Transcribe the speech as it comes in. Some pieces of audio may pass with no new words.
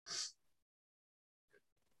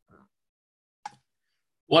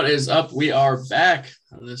What is up? We are back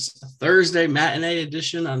on this Thursday matinee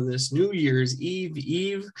edition on this New Year's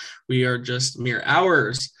Eve. We are just mere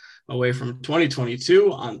hours away from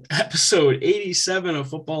 2022 on episode 87 of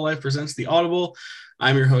Football Life Presents The Audible.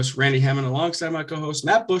 I'm your host, Randy Hammond, alongside my co-host,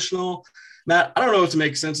 Matt Bushnell. Matt, I don't know what to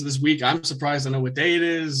make sense of this week. I'm surprised I know what day it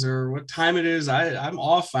is or what time it is. I'm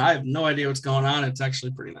off. I have no idea what's going on. It's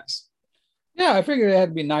actually pretty nice. Yeah, I figured it had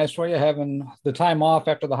to be nice for you having the time off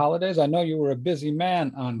after the holidays. I know you were a busy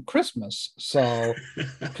man on Christmas, so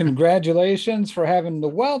congratulations for having the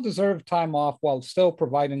well-deserved time off while still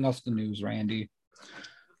providing us the news, Randy.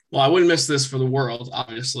 Well, I wouldn't miss this for the world,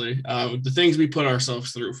 obviously. The things we put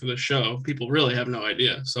ourselves through for this show, people really have no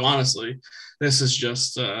idea. So honestly, this is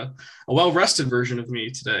just a well-rested version of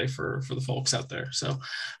me today for the folks out there. So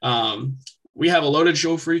we have a loaded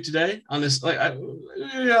show for you today on this. We got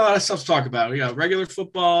a lot of stuff to talk about. We got regular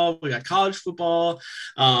football. We got college football.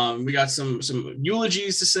 We got some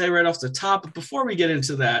eulogies to say right off the top. But before we get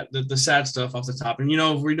into that, the sad stuff off the top, and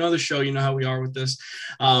we know the show, you know how we are with this.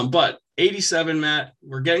 But 87, Matt,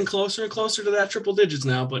 we're getting closer and closer to that triple digits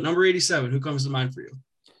now. But number 87, who comes to mind for you?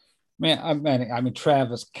 Man, I mean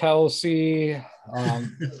Travis Kelce.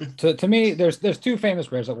 To me, there's two famous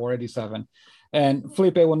players that wore 87. And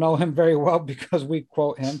Felipe will know him very well because we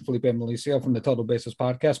quote him, Felipe Malicio from the Total Basis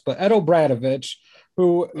podcast. But Ed O'Bradovich,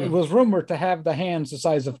 who was rumored to have the hands the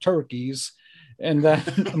size of turkeys, and then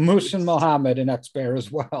Muhsin Muhammad, an ex-Bear as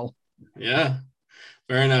well. Yeah,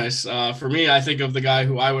 very nice. For me, I think of the guy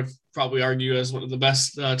who I would probably argue as one of the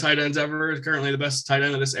best tight ends ever, currently the best tight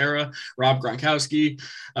end of this era, Rob Gronkowski,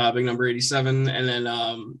 big number 87. And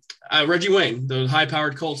then Reggie Wayne, the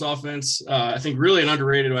high-powered Colts offense, I think really an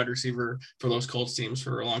underrated wide receiver for those Colts teams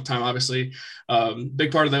for a long time. Obviously, big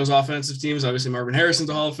part of those offensive teams. Obviously, Marvin Harrison's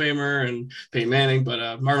a Hall of Famer and Peyton Manning,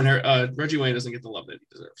 but Reggie Wayne doesn't get the love that he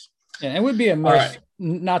deserves. Yeah, it would be a miss,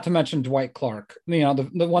 not to mention Dwight Clark, the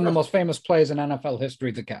one of the most famous plays in NFL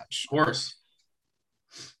history, the catch.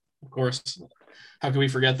 Of course. How can we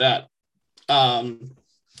forget that? All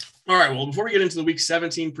right. Well, before we get into the week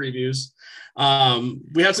 17 previews,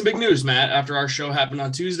 we had some big news, Matt, after our show happened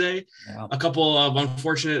on Tuesday. Yeah. A couple of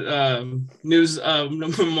unfortunate news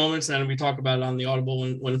moments, and we talk about it on the Audible.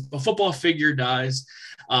 When a football figure dies,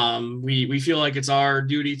 we feel like it's our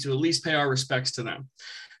duty to at least pay our respects to them.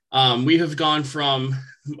 We have gone from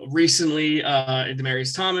recently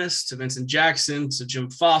Demaryius Thomas to Vincent Jackson to Jim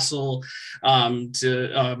Fossil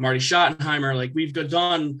to Marty Schottenheimer. Like, we've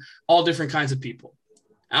done all different kinds of people.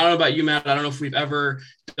 I don't know about you, Matt. I don't know if we've ever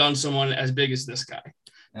done someone as big as this guy.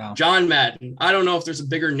 Yeah. John Madden. I don't know if there's a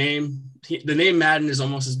bigger name. The name Madden is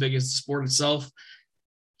almost as big as the sport itself.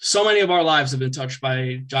 So many of our lives have been touched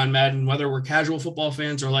by John Madden, whether we're casual football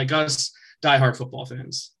fans or like us, diehard football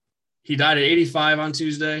fans. He died at 85 on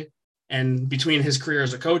Tuesday, and between his career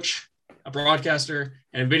as a coach, a broadcaster,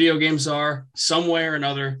 and a video game czar, some way or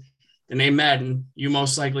another, the name Madden, you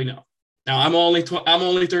most likely know. Now, I'm only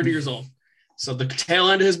 30 years old, so the tail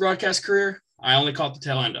end of his broadcast career, I only caught the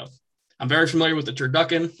tail end of. I'm very familiar with the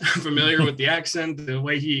turducken. I'm familiar with the accent, the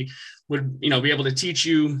way he would, be able to teach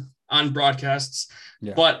you on broadcasts.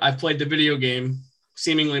 Yeah. But I've played the video game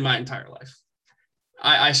seemingly my entire life.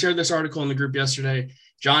 I shared this article in the group yesterday.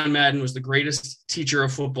 John Madden was the greatest teacher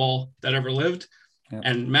of football that ever lived. Yep.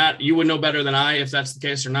 And Matt, you would know better than I if that's the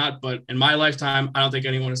case or not. But in my lifetime, I don't think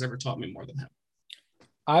anyone has ever taught me more than him.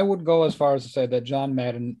 I would go as far as to say that John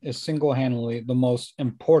Madden is single-handedly the most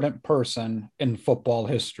important person in football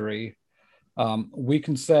history. We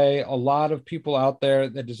can say a lot of people out there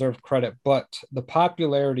that deserve credit, but the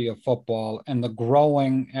popularity of football and the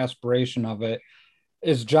growing aspiration of it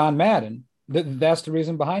is John Madden. That's the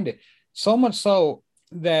reason behind it. So much so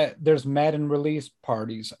that there's Madden release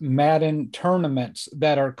parties, Madden tournaments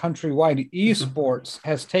that are countrywide. Esports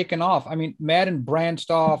has taken off. I mean, Madden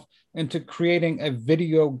branched off into creating a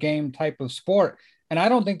video game type of sport. And I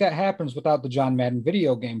don't think that happens without the John Madden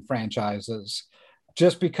video game franchises.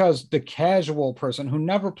 Just because the casual person who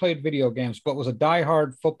never played video games but was a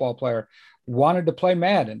diehard football player wanted to play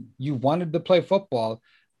Madden. You wanted to play football.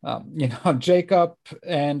 Jacob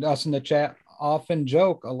and us in the chat often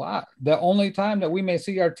joke a lot. The only time that we may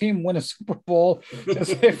see our team win a Super Bowl is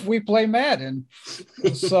if we play Madden.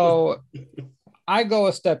 So I go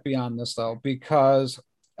a step beyond this, though, because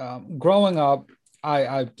growing up,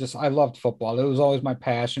 I loved football. It was always my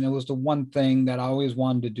passion. It was the one thing that I always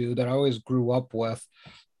wanted to do, that I always grew up with.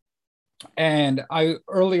 And I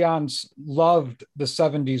early on loved the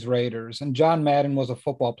 70s Raiders, and John Madden was a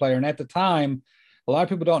football player. And at the time, A lot of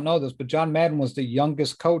people don't know this, but John Madden was the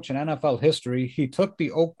youngest coach in NFL history. He took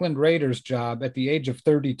the Oakland Raiders job at the age of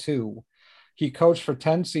 32. He coached for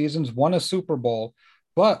 10 seasons, won a Super Bowl.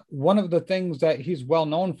 But one of the things that he's well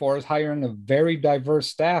known for is hiring a very diverse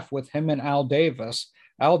staff with him and Al Davis.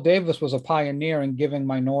 Al Davis was a pioneer in giving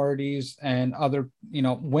minorities and other,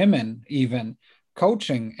 women even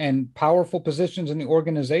coaching and powerful positions in the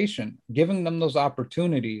organization, giving them those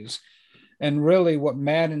opportunities. And really what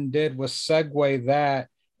Madden did was segue that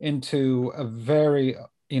into a very,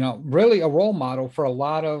 really a role model for a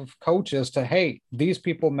lot of coaches to, hey, these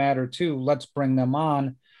people matter too. Let's bring them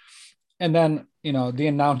on. And then, the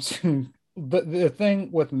announcing, the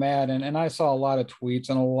thing with Madden, and I saw a lot of tweets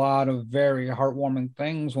and a lot of very heartwarming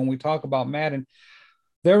things when we talk about Madden.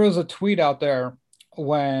 There was a tweet out there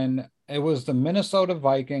when it was the Minnesota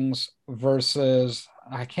Vikings versus,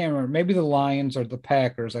 I can't remember, maybe the Lions or the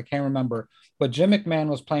Packers. I can't remember. But Jim McMahon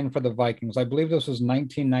was playing for the Vikings. I believe this was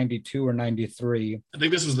 1992 or 93. I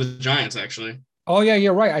think this was the Giants, actually. Oh, yeah,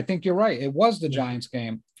 you're right. I think you're right. It was the Giants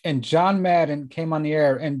game. And John Madden came on the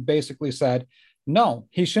air and basically said, no,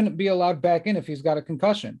 he shouldn't be allowed back in if he's got a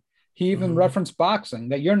concussion. He even referenced boxing,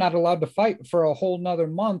 that you're not allowed to fight for a whole nother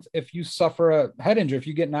month if you suffer a head injury, if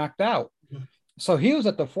you get knocked out. So he was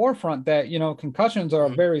at the forefront that, concussions are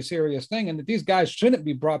a very serious thing and that these guys shouldn't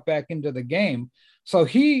be brought back into the game. So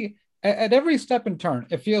he, at every step and turn,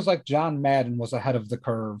 it feels like John Madden was ahead of the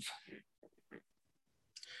curve.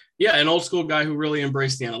 Yeah, an old school guy who really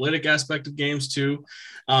embraced the analytic aspect of games too,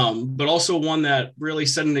 but also one that really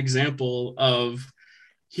set an example of,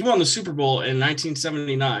 he won the Super Bowl in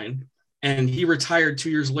 1979 and he retired 2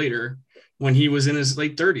 years later when he was in his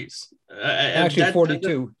late 30s. Actually,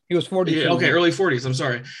 42. He was 42. Yeah, okay, early 40s. I'm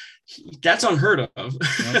sorry. That's unheard of.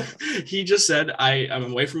 Yep. He just said,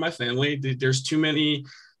 I'm away from my family. There's too many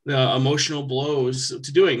emotional blows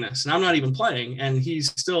to doing this. And I'm not even playing. And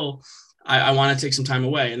he's still, I want to take some time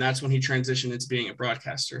away. And that's when he transitioned into being a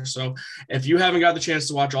broadcaster. So if you haven't got the chance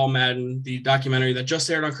to watch All Madden, the documentary that just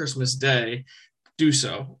aired on Christmas Day, do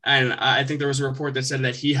so. And I think there was a report that said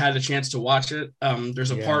that he had a chance to watch it.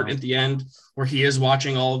 There's a part at the end where he is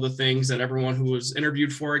watching all of the things that everyone who was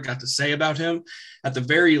interviewed for it got to say about him. At the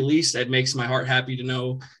very least, it makes my heart happy to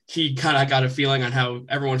know he kind of got a feeling on how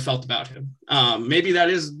everyone felt about him. Maybe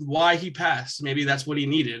that is why he passed. Maybe that's what he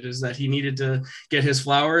needed, is that he needed to get his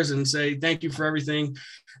flowers and say, thank you for everything.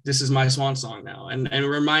 This is my swan song now. And it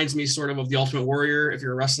reminds me sort of the Ultimate Warrior. If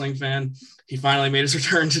you're a wrestling fan, he finally made his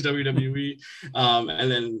return to WWE.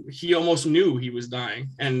 And then he almost knew he was dying.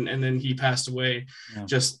 And then he passed away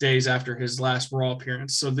just days after his last Raw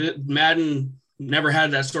appearance. So Madden never had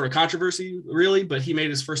that sort of controversy really, but he made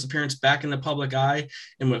his first appearance back in the public eye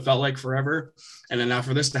in what felt like forever. And then now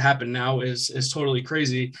for this to happen now is totally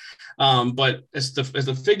crazy. But as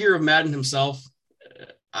the figure of Madden himself,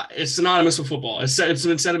 it's synonymous with football. It's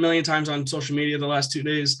been said a million times on social media the last 2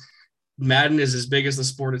 days. Madden is as big as the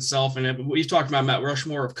sport itself. And we've talked about Matt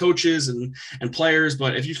Rushmore of coaches and players,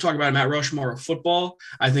 but if you talk about Matt Rushmore of football,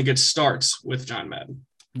 I think it starts with John Madden.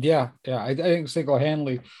 Yeah. I think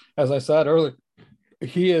single-handedly, as I said earlier,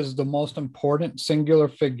 he is the most important singular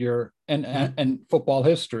figure in football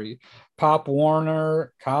history. Pop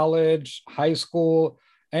Warner, college, high school,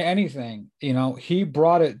 anything, he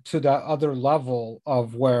brought it to that other level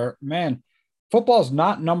of where, man, football is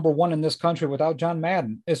not number one in this country without John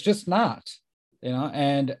Madden. It's just not,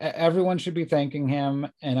 and everyone should be thanking him.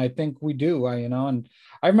 And I think we do, and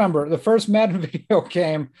I remember the first Madden video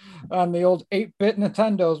came on the old 8-bit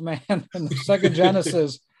Nintendos, man, and the Sega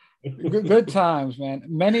Genesis. Good times, man.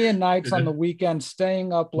 Many a nights on the weekend,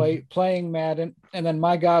 staying up late, playing Madden. And then,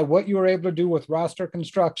 my God, what you were able to do with roster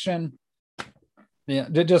construction. Yeah,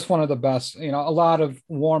 they're just one of the best. A lot of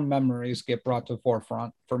warm memories get brought to the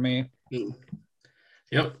forefront for me.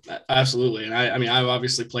 Yep, absolutely. And I mean, I've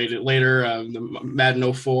obviously played it later. The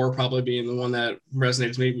Madden 04 probably being the one that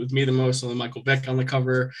resonates with me the most. On Michael Vick on the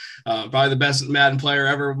cover, probably the best Madden player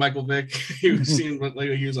ever. Michael Vick, he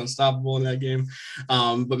was unstoppable in that game.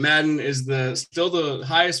 But Madden is still the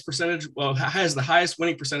highest percentage. Well, has the highest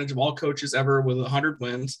winning percentage of all coaches ever with 100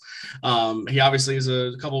 wins. He obviously is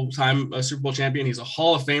a couple-time Super Bowl champion. He's a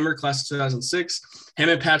Hall of Famer, class of 2006. Him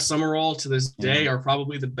and Pat Summerall to this day are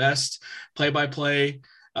probably the best play-by-play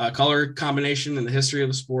color combination in the history of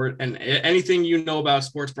the sport. And anything you know about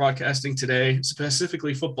sports broadcasting today,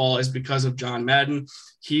 specifically football, is because of John Madden.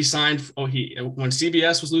 He signed, when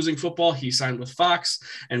CBS was losing football, he signed with Fox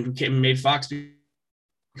and made Fox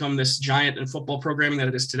become this giant in football programming that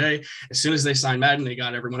it is today. As soon as they signed Madden, they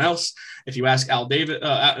got everyone else. If you ask Al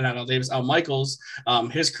Michaels,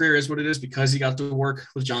 his career is what it is because he got to work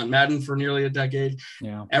with John Madden for nearly a decade.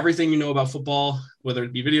 Yeah. Everything you know about football, whether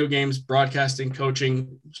it be video games, broadcasting,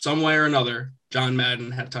 coaching, some way or another, John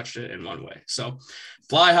Madden had touched it in one way. So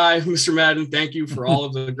fly high, Mr. Madden. Thank you for all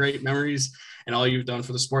of the great memories and all you've done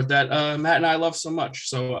for the sport that Matt and I love so much.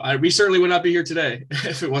 So we certainly would not be here today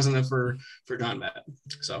if it wasn't for John Madden.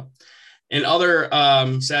 So in other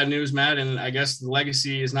sad news, Matt, and I guess the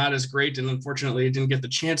legacy is not as great, and unfortunately it didn't get the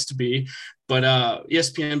chance to be, but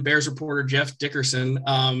ESPN Bears reporter Jeff Dickerson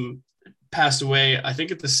passed away, I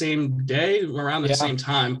think at the same day, around the same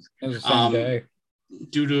time. It was the same day.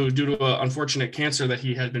 Due to an unfortunate cancer that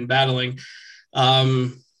he had been battling.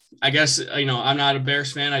 I guess, I'm not a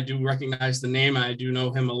Bears fan. I do recognize the name. I do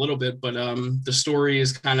know him a little bit, but the story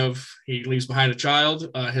is kind of, he leaves behind a child.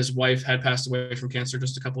 His wife had passed away from cancer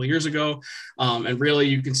just a couple of years ago. And really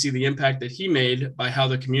you can see the impact that he made by how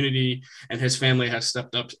the community and his family has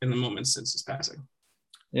stepped up in the moments since his passing.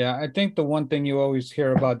 Yeah, I think the one thing you always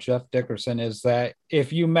hear about Jeff Dickerson is that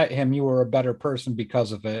if you met him, you were a better person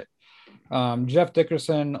because of it. Jeff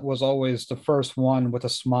Dickerson was always the first one with a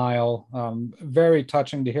smile. Very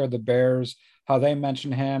touching to hear the Bears, how they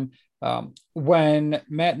mention him. When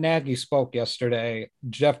Matt Nagy spoke yesterday,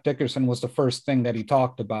 Jeff Dickerson was the first thing that he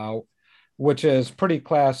talked about, which is pretty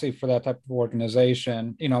classy for that type of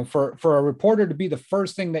organization. For a reporter to be the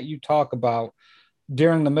first thing that you talk about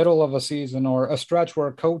during the middle of a season or a stretch where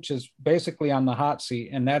a coach is basically on the hot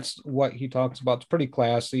seat, and that's what he talks about. It's pretty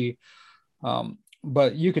classy.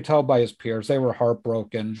 But you could tell by his peers, they were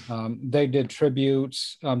heartbroken. They did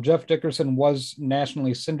tributes. Jeff Dickerson was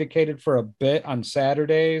nationally syndicated for a bit on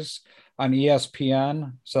Saturdays on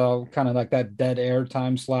ESPN. So kind of like that dead air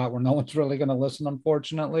time slot where no one's really going to listen,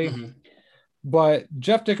 unfortunately. Mm-hmm. But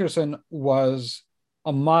Jeff Dickerson was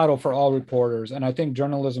a model for all reporters, and I think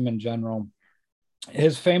journalism in general.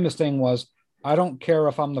 His famous thing was, I don't care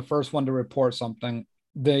if I'm the first one to report something.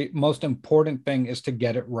 The most important thing is to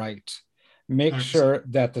get it right. Make 100%. Sure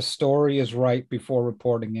that the story is right before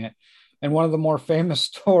reporting it. And one of the more famous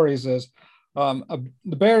stories is the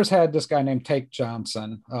Bears had this guy named Tank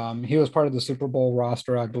Johnson. He was part of the Super Bowl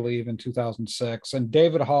roster, I believe, in 2006. And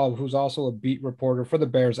David Hall, who's also a beat reporter for the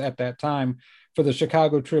Bears at that time for the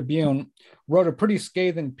Chicago Tribune, wrote a pretty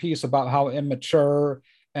scathing piece about how immature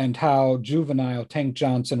and how juvenile Tank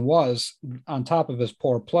Johnson was on top of his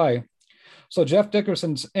poor play. So Jeff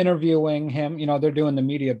Dickerson's interviewing him, they're doing the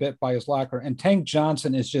media bit by his locker, and Tank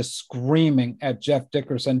Johnson is just screaming at Jeff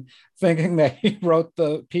Dickerson, thinking that he wrote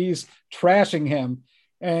the piece, trashing him.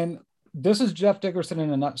 And this is Jeff Dickerson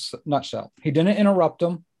in a nutshell. He didn't interrupt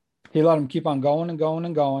him. He let him keep on going and going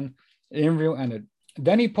and going. The interview ended.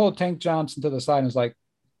 Then he pulled Tank Johnson to the side and was like,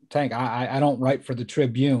 Tank, I don't write for the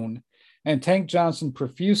Tribune. And Tank Johnson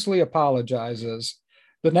profusely apologizes.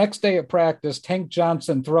 The next day at practice, Tank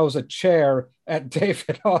Johnson throws a chair at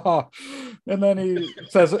David Hall, and then he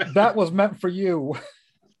says, that was meant for you.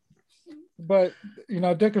 But,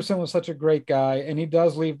 Dickerson was such a great guy, and he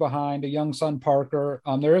does leave behind a young son, Parker.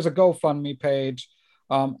 There is a GoFundMe page.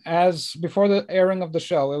 As before the airing of the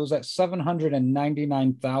show, it was at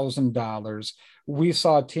 $799,000. We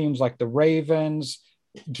saw teams like the Ravens,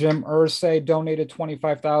 Jim Irsay donated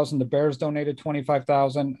 $25,000. The Bears donated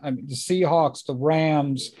 $25,000. The Seahawks, the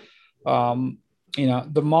Rams,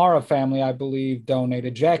 the Mara family, I believe,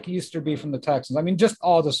 donated. Jack Easterby from the Texans. Just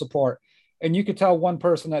all the support. And you could tell one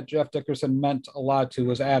person that Jeff Dickerson meant a lot to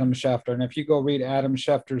was Adam Schefter. And if you go read Adam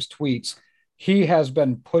Schefter's tweets, he has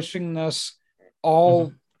been pushing this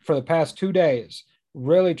all for the past 2 days,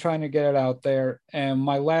 really trying to get it out there. And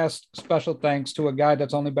my last special thanks to a guy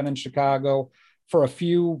that's only been in Chicago for a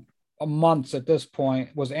few months at this point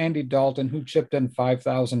was Andy Dalton, who chipped in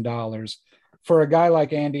 $5,000. For a guy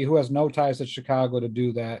like Andy, who has no ties to Chicago, to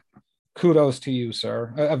do that, kudos to you,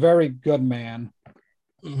 sir. A very good man.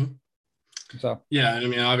 Mm-hmm. So yeah,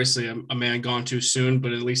 obviously a man gone too soon,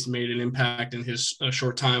 but at least made an impact in his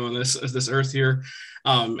short time on this earth here.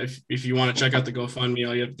 If you want to check out the GoFundMe,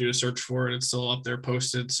 all you have to do is search for it. It's still up there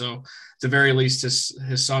posted. So at the very least,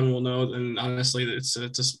 his son will know. And honestly, it's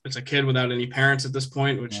a kid without any parents at this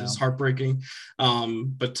point, which is heartbreaking.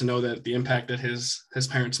 But to know that the impact that his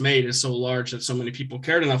parents made is so large that so many people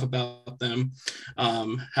cared enough about them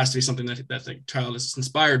has to be something that the child is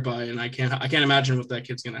inspired by. And I can't imagine what that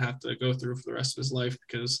kid's going to have to go through for the rest of his life,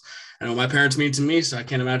 because I know my parents mean to me, so I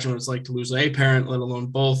can't imagine what it's like to lose a parent, let alone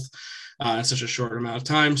both. in such a short amount of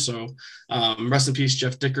time. So rest in peace,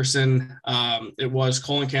 Jeff Dickerson. It was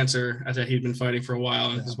colon cancer that he'd been fighting for a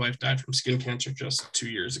while, and his wife died from skin cancer just 2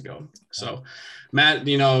 years ago. So, Matt,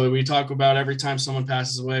 we talk about every time someone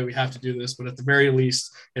passes away, we have to do this, but at the very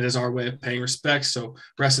least, it is our way of paying respect. So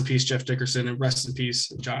rest in peace, Jeff Dickerson, and rest in peace,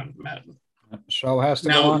 John Madden. Show has to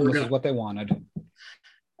go on. This is what they wanted.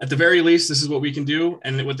 At the very least, this is what we can do.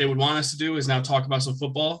 And what they would want us to do is now talk about some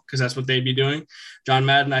football, because that's what they'd be doing. John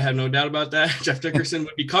Madden, I have no doubt about that. Jeff Dickerson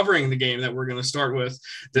would be covering the game that we're going to start with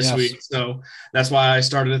this week. So that's why I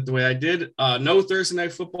started it the way I did. No Thursday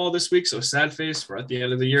night football this week. So sad face. We're at the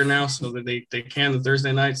end of the year now, so that they can the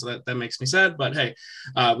Thursday night. So that makes me sad. But hey,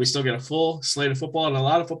 we still get a full slate of football and a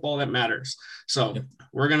lot of football that matters. So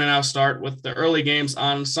we're going to now start with the early games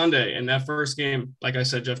on Sunday. And that first game, like I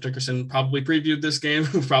said, Jeff Dickerson probably previewed this game,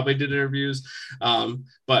 probably did interviews.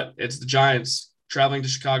 But it's the Giants traveling to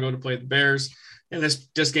Chicago to play the Bears. And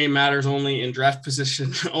this game matters only in draft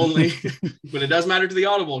position only, but it does matter to the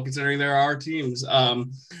audible, considering there are teams.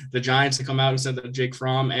 The Giants have come out and said that Jake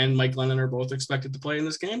Fromm and Mike Glennon are both expected to play in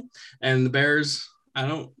this game. And the Bears,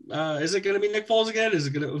 is it going to be Nick Foles again?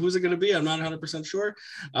 Who's it going to be? I'm not 100% sure.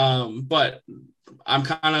 But I'm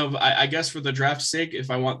I guess for the draft's sake,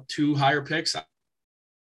 if I want two higher picks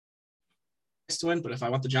to win, but if I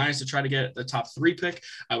want the Giants to try to get the top 3 pick,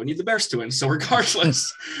 I would need the Bears to win. So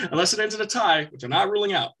regardless, unless it ends in a tie, which I'm not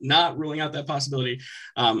ruling out that possibility,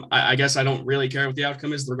 I guess I don't really care what the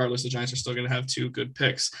outcome is. Regardless, the Giants are still going to have 2 good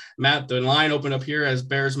picks. Matt, the line opened up here as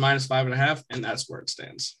Bears -5.5, and that's where it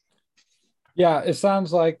stands. Yeah, it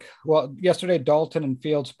sounds like, yesterday Dalton and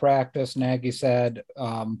Fields practiced. Nagy said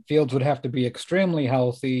Fields would have to be extremely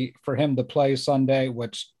healthy for him to play Sunday,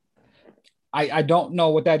 which I don't know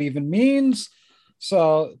what that even means.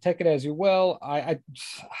 So take it as you will.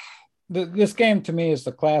 This game to me is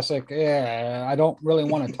the classic. I don't really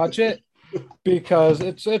want to touch it because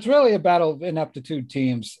it's really a battle of ineptitude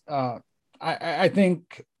teams. I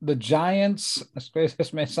think the Giants, as crazy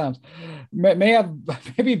as may sound, may have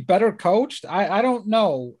maybe better coached. I don't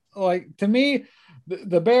know. Like, to me,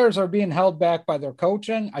 the Bears are being held back by their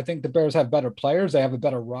coaching. I think the Bears have better players. They have a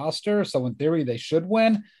better roster. So in theory, they should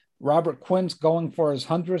win. Robert Quinn's going for his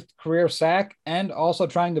 100th career sack and also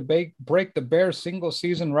trying to break the Bears single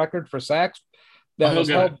season record for sacks that was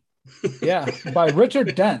held by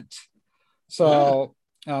Richard Dent. So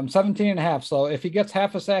 17.5. So if he gets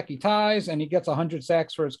half a sack, he ties, and he gets 100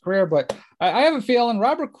 sacks for his career. But I have a feeling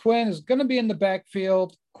Robert Quinn is going to be in the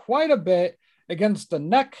backfield quite a bit against the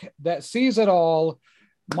neck that sees it all,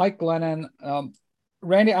 Mike Glennon.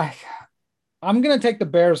 Randy, I'm going to take the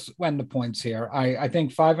Bears win the points here. I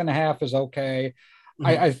think 5.5 is okay.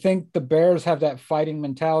 Mm-hmm. I think the Bears have that fighting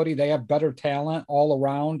mentality. They have better talent all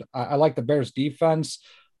around. I like the Bears defense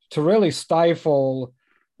to really stifle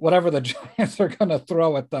whatever the Giants are going to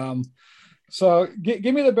throw at them. So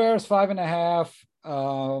give me the Bears 5.5.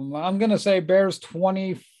 I'm going to say Bears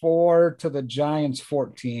 24 to the Giants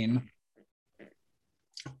 14.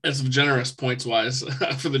 It's generous points wise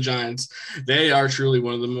for the Giants. They are truly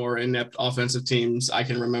one of the more inept offensive teams I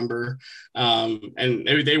can remember. And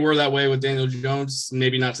they were that way with Daniel Jones,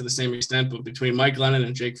 maybe not to the same extent, but between Mike Glennon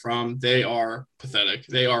and Jake Fromm, they are pathetic.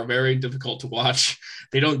 They are very difficult to watch.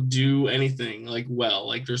 They don't do anything like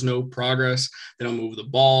there's no progress. They don't move the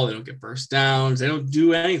ball. They don't get first downs. They don't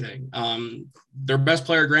do anything. Their best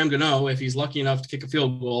player, Graham Gano, if he's lucky enough to kick a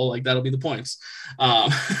field goal, that'll be the points.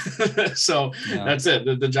 So that's it.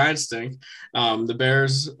 The Giants stink. The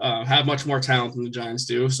Bears have much more talent than the Giants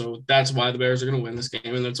do. So that's why the Bears are going to win this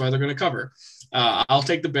game, and that's why they're going to cover. I'll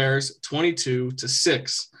take the Bears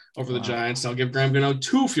 22-6 over the Giants. I'll give Graham Gano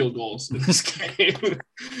 2 field goals in this game.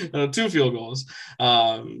 2 field goals.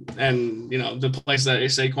 And, the place that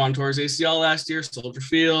Saquon tore his ACL last year, Soldier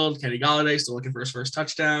Field, Kenny Golladay still looking for his first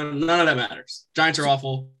touchdown. None of that matters. Giants are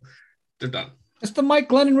awful. They're done. It's the Mike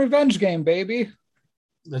Glennon revenge game, baby.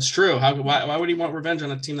 That's true. Why would he want revenge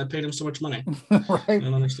on a team that paid him so much money? Right. I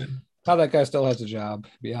don't understand. How that guy still has a job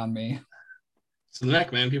beyond me. It's the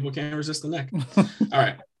neck, man. People can't resist the neck. All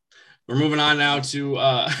right. We're moving on now to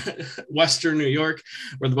Western New York,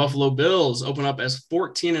 where the Buffalo Bills open up as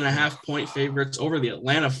 14.5-point favorites over the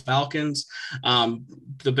Atlanta Falcons.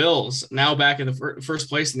 The Bills now back in the first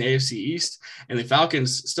place in the AFC East, and the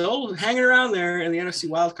Falcons still hanging around there in the NFC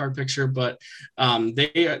wildcard picture, but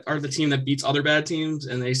they are the team that beats other bad teams,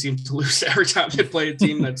 and they seem to lose every time they play a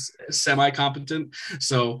team that's semi-competent.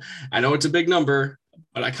 So I know it's a big number,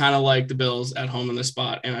 but I kind of like the Bills at home in this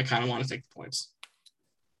spot, and I kind of want to take the points.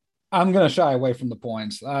 I'm going to shy away from the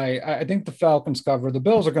points. I think the Falcons cover. The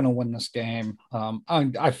Bills are going to win this game.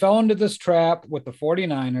 I fell into this trap with the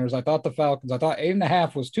 49ers. I thought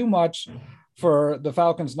 8.5 was too much for the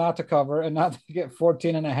Falcons not to cover and not to get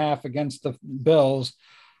 14.5 against the Bills.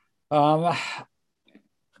 The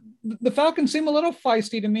Falcons seem a little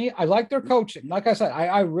feisty to me. I like their coaching. Like I said,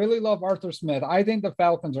 I really love Arthur Smith. I think the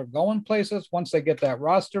Falcons are going places once they get that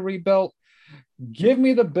roster rebuilt. Give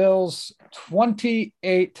me the Bills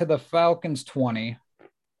 28 to the Falcons 20.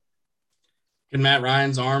 Can Matt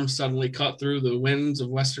Ryan's arm suddenly cut through the winds of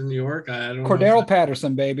Western New York? I don't know. Cordero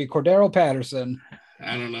Patterson, baby. Cordero Patterson.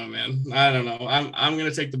 I don't know, man. I don't know. I'm going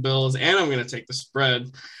to take the Bills, and I'm going to take the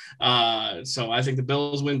spread. So I think the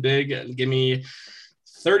Bills win big and give me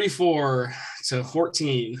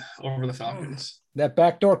 34-14 over the Falcons. That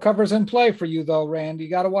backdoor cover's in play for you, though, Randy. You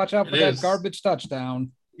got to watch out for that garbage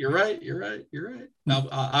touchdown. You're right.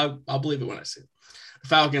 I'll believe it when I see it. The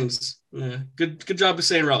Falcons, good job of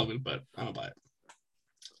staying relevant, but I don't buy it.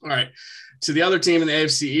 All right. To the other team in the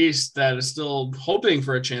AFC East that is still hoping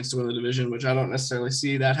for a chance to win the division, which I don't necessarily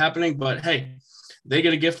see that happening, but hey, they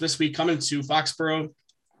get a gift this week coming to Foxborough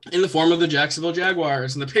in the form of the Jacksonville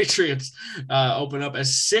Jaguars, and the Patriots open up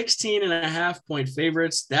as 16.5-point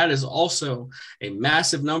favorites. That is also a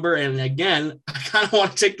massive number. And again, I kind of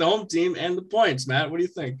want to take the home team and the points. Matt, what do you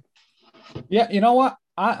think? Yeah, you know what?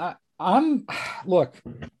 I don't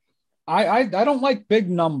like big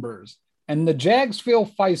numbers, and the Jags feel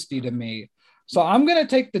feisty to me. So I'm going to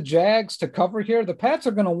take the Jags to cover here. The Pats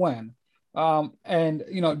are going to win.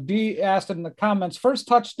 And D asked in the comments, first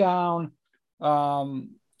touchdown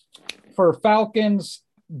for Falcons,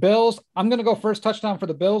 Bills. I'm going to go first touchdown for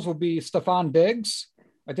the Bills will be Stephon Diggs.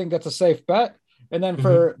 I think that's a safe bet. And then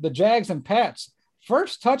for the Jags and Pats,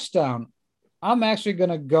 first touchdown, I'm actually going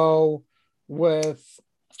to go with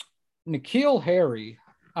N'Keal Harry.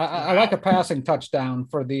 I like a passing touchdown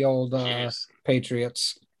for the old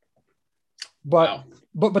Patriots. But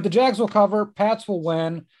the Jags will cover. Pats will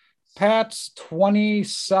win. Pats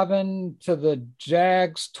 27 to the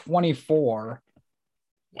Jags 24.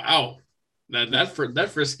 Wow. That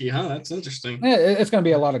frisky, huh? That's interesting. Yeah, it's going to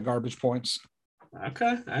be a lot of garbage points.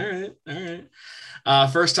 Okay. All right.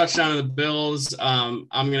 First touchdown of the Bills. I'm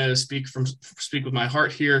going to speak with my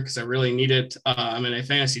heart here because I really need it. I'm in a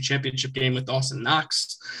fantasy championship game with Dawson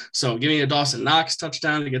Knox. So give me a Dawson Knox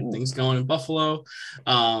touchdown to get things going in Buffalo.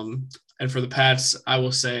 And for the Pats, I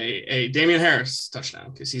will say a Damian Harris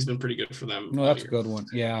touchdown because he's been pretty good for them. No, that's a good one.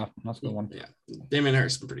 Yeah, that's a good one. Yeah, Damian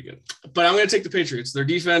Harris has been pretty good. But I'm going to take the Patriots. Their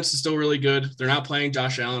defense is still really good. They're not playing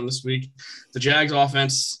Josh Allen this week. The Jags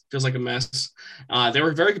offense feels like a mess. They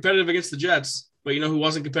were very competitive against the Jets. But you know who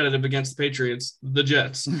wasn't competitive against the Patriots? The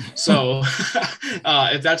Jets. So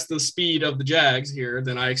if that's the speed of the Jags here,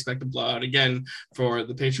 then I expect a blowout again for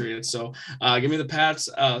the Patriots. So give me the Pats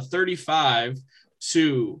 35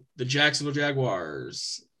 to the Jacksonville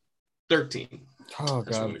Jaguars 13. Oh,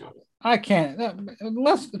 God. I can't.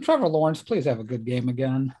 Unless Trevor Lawrence, please have a good game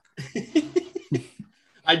again.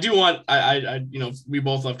 I do want, I we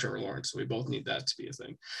both love Trevor Lawrence, so we both need that to be a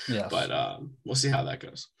thing. Yeah. But we'll see how that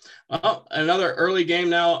goes. Another early game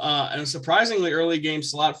now, and a surprisingly early game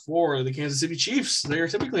slot for the Kansas City Chiefs. They are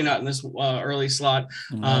typically not in this early slot,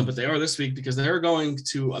 but they are this week because they're going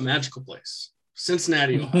to a magical place.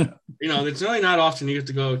 Cincinnati, Ohio. It's really not often you get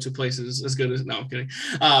to go to places as good as, no, I'm kidding.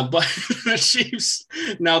 But the Chiefs,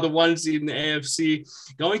 now the 1 seed in the AFC,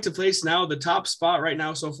 going to place now the top spot right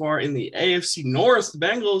now so far in the AFC North. The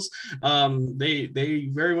Bengals, they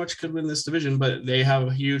very much could win this division, but they have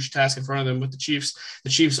a huge task in front of them with the Chiefs. The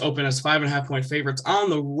Chiefs open as 5.5-point favorites on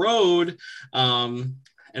the road.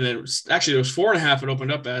 And it was 4.5. It opened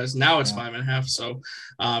up as, now it's 5.5. So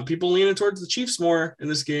people leaning towards the Chiefs more in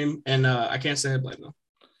this game. And I can't say I blame them.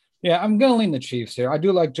 Yeah, I'm going to lean the Chiefs here. I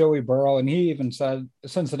do like Joey Burrow. And he even said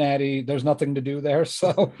Cincinnati, there's nothing to do there.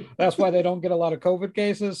 So that's why they don't get a lot of COVID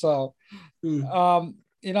cases. So,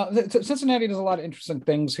 Cincinnati does a lot of interesting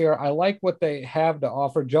things here. I like what they have to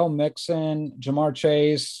offer. Joe Mixon, Jamar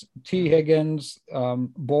Chase, T. Higgins,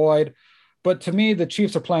 Boyd. But to me, the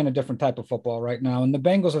Chiefs are playing a different type of football right now. And the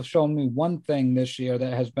Bengals have shown me one thing this year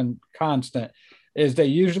that has been constant is they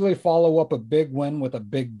usually follow up a big win with a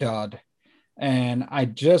big dud. And I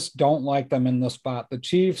just don't like them in this spot. The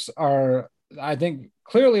Chiefs are, I think,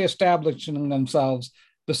 clearly establishing themselves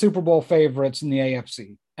the Super Bowl favorites in the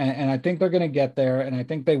AFC. And I think they're going to get there. And I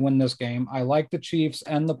think they win this game. I like the Chiefs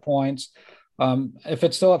and the points. If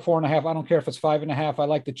it's still at 4.5, I don't care if it's 5.5. I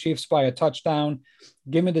like the Chiefs by a touchdown.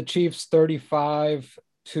 Give me the Chiefs 35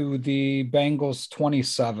 to the Bengals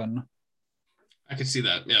 27. I could see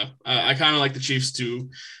that. Yeah. I kind of like the Chiefs to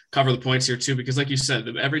cover the points here too, because like you said,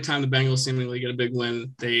 every time the Bengals seemingly get a big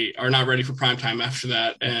win, they are not ready for prime time after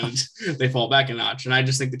that and they fall back a notch. And I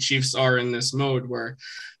just think the Chiefs are in this mode where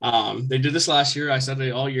they did this last year. I said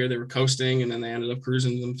it all year, they were coasting and then they ended up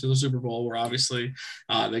cruising them to the Super Bowl where obviously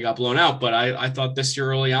they got blown out. But I thought this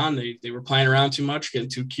year early on, they were playing around too much, getting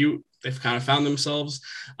too cute. They've kind of found themselves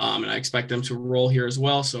and I expect them to roll here as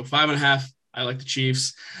well. So 5.5. I like the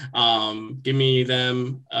Chiefs. Give me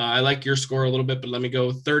them. I like your score a little bit, but let me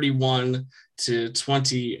go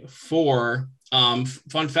 31-24.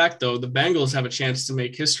 Fun fact, though, the Bengals have a chance to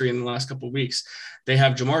make history in the last couple of weeks. They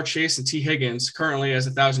have Jamar Chase and T. Higgins currently as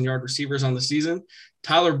 1,000-yard receivers on the season.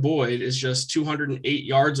 Tyler Boyd is just 208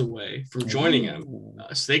 yards away from joining him.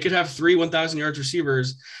 So they could have 3 1,000 yards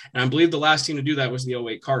receivers. And I believe the last team to do that was the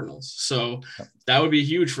 08 Cardinals. So that would be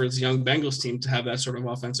huge for this young Bengals team to have that sort of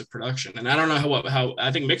offensive production. And I don't know how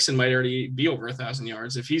I think Mixon might already be over 1,000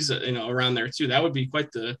 yards. If he's, around there too, that would be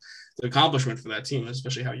quite the accomplishment for that team,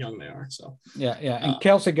 especially how young they are. So, yeah. And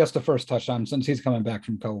Kelce gets the first touchdown since he's coming back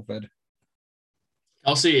from COVID.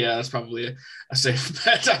 Kelce, yeah, that's probably a safe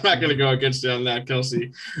bet. I'm not going to go against you on that.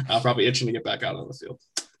 Kelce, probably itching to get back out on the field.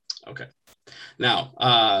 Okay. Now,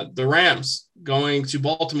 the Rams going to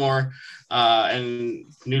Baltimore,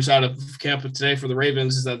 and news out of camp today for the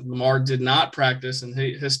Ravens is that Lamar did not practice, and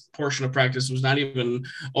his portion of practice was not even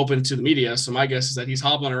open to the media. So my guess is that he's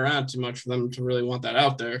hobbling around too much for them to really want that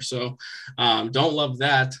out there. So don't love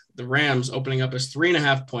that. The Rams opening up as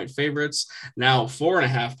 3.5-point favorites, now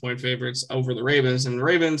 4.5-point favorites over the Ravens. And the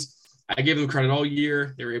Ravens, I give them credit all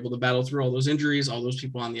year. They were able to battle through all those injuries, all those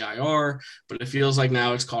people on the IR, but it feels like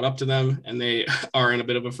now it's caught up to them and they are in a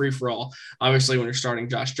bit of a free-for-all. Obviously, when you're starting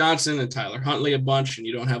Josh Johnson and Tyler Huntley a bunch and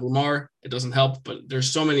you don't have Lamar, it doesn't help, but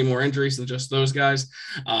there's so many more injuries than just those guys.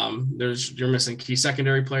 You're missing key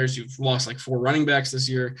secondary players. You've lost like 4 running backs this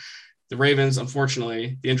year. The Ravens,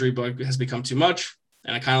 unfortunately, the injury bug has become too much,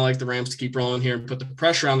 and I kind of like the Rams to keep rolling here and put the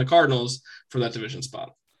pressure on the Cardinals for that division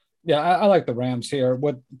spot. Yeah, I like the Rams here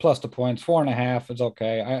with plus the points. 4.5 is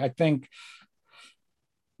okay. I think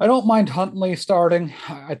I don't mind Huntley starting.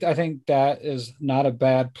 I think that is not a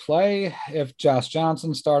bad play. If Josh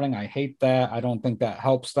Johnson's starting, I hate that. I don't think that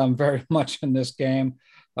helps them very much in this game.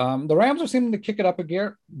 The Rams are seeming to kick it up a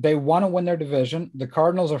gear. They want to win their division. The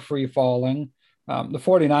Cardinals are free falling. The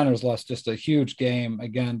 49ers lost just a huge game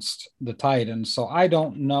against the Titans. So I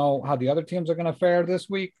don't know how the other teams are going to fare this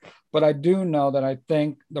week, but I do know that I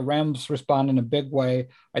think the Rams respond in a big way.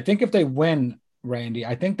 I think if they win, Randy,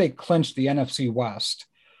 I think they clinch the NFC West.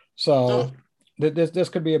 So this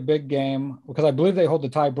could be a big game because I believe they hold the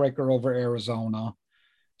tiebreaker over Arizona.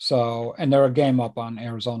 So, and they're a game up on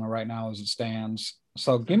Arizona right now as it stands.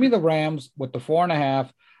 So give me the Rams with the 4.5.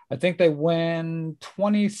 I think they win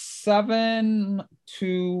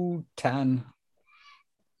 27-10.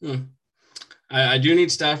 I do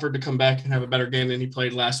need Stafford to come back and have a better game than he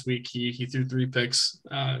played last week. He threw 3 picks.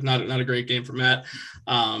 Not a great game for Matt.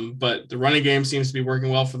 But the running game seems to be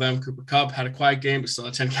working well for them. Cooper Kupp had a quiet game, but still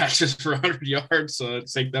had 10 catches for 100 yards. So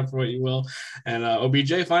take that for what you will. And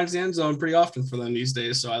OBJ finds the end zone pretty often for them these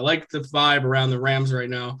days. So I like the vibe around the Rams right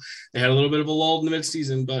now. They had a little bit of a lull in the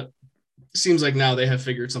midseason, but it seems like now they have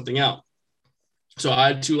figured something out. So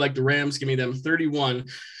I too like the Rams. Give me them 31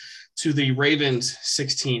 to the Ravens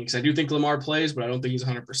 16, because I do think Lamar plays, but I don't think he's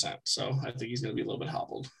 100%. So I think he's going to be a little bit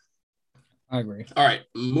hobbled. I agree. All right,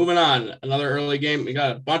 moving on. Another early game. We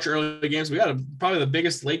got a bunch of early games. We got probably the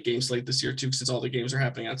biggest late game slate this year too, since all the games are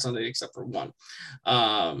happening on Sunday except for one.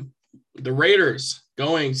 The Raiders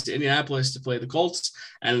going to Indianapolis to play the Colts,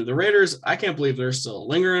 and the Raiders, I can't believe they're still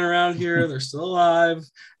lingering around here. They're still alive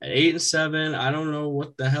at 8-7. I don't know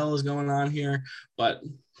what the hell is going on here, but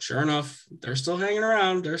sure enough, they're still hanging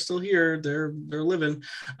around. They're still here. They're living.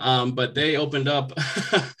 But they opened up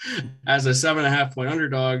as a 7.5-point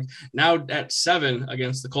underdog, now at 7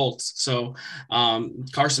 against the Colts. So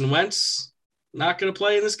Carson Wentz not going to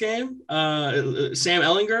play in this game. Sam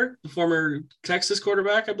Ellinger, the former Texas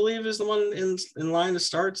quarterback, I believe, is the one in line to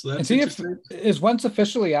start. So that's is Wentz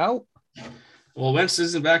officially out? Well, Wentz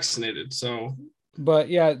isn't vaccinated, so. But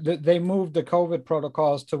yeah, they moved the COVID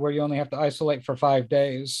protocols to where you only have to isolate for 5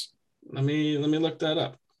 days. Let me look that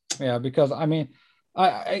up. Yeah, because I mean,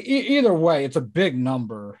 either way, it's a big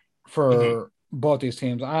number for both these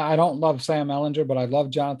teams. I don't love Sam Ellinger, but I love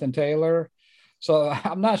Jonathan Taylor. So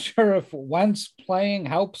I'm not sure if Wentz playing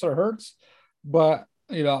helps or hurts, but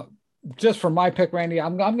just for my pick, Randy,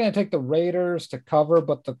 I'm going to take the Raiders to cover,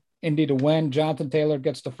 but the Indy to win. Jonathan Taylor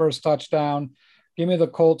gets the first touchdown. Give me the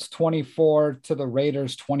Colts 24 to the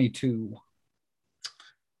Raiders 22.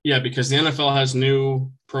 Yeah, because the NFL has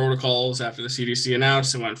new protocols after the CDC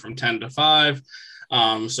announced. It went from 10 to 5.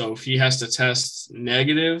 So if he has to test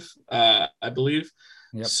negative, I believe.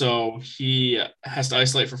 Yep. So he has to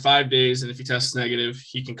isolate for 5 days. And if he tests negative,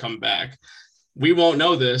 he can come back. We won't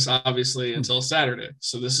know this, obviously, until Saturday.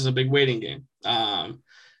 So this is a big waiting game. And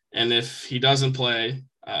if he doesn't play,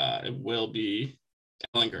 it will be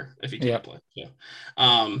Ehlinger if he can't play. So,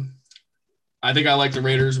 I think I like the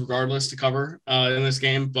Raiders regardless to cover in this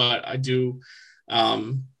game, but I do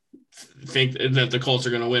think that the Colts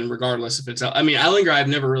are going to win regardless if it's. I mean, Ehlinger I've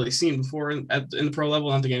never really seen before in the pro level.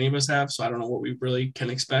 I don't think any of us have, so I don't know what we really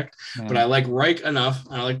can expect. Yeah. But I like Reich enough,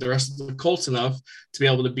 and I like the rest of the Colts enough to be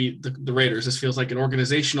able to beat the Raiders. This feels like an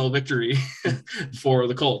organizational victory for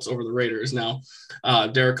the Colts over the Raiders. Now,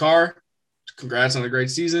 Derek Carr, congrats on a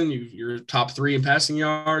great season. You're top 3 in passing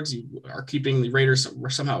yards. You are keeping the Raiders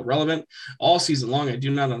somehow relevant all season long. I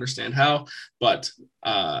do not understand how, but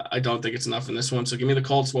I don't think it's enough in this one. So give me the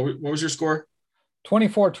Colts. What was your score?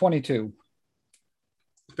 24-22.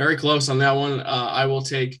 Very close on that one. I will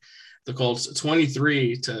take the Colts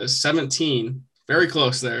 23-17. Very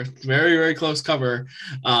close there. Very, very close cover.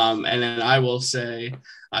 And then I will say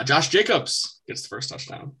Josh Jacobs gets the first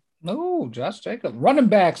touchdown. No, Josh Jacobs. Running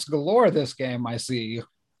backs galore this game, I see.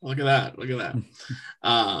 Look at that.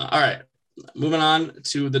 All right. Moving on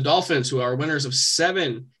to the Dolphins, who are winners of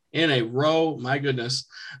 7 in a row. My goodness.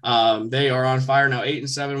 They are on fire now,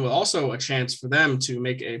 8-7, with also a chance for them to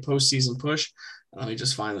make a postseason push. Let me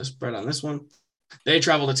just find the spread on this one. They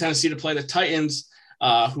travel to Tennessee to play the Titans,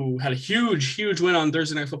 who had a huge win on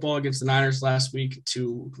Thursday Night Football against the Niners last week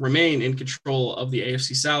to remain in control of the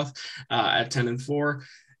AFC South at 10-4.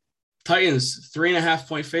 Titans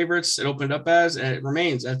 3.5-point favorites. It opened up as, and it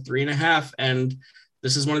remains at 3.5. And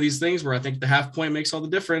this is one of these things where I think the half point makes all the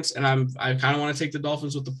difference. And I kind of want to take the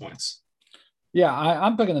Dolphins with the points. Yeah,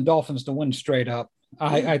 I'm picking the Dolphins to win straight up.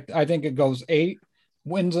 I think it goes 8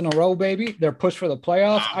 wins in a row, baby. They're pushed for the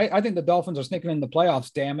playoffs. Wow. I think the Dolphins are sneaking in the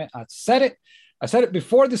playoffs. Damn it! I said it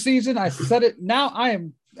before the season. I said it now. I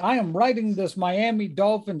am riding this Miami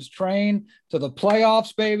Dolphins train to the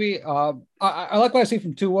playoffs, baby. I like what I see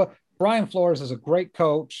from Tua. Brian Flores is a great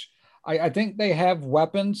coach. I think they have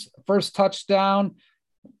weapons. First touchdown.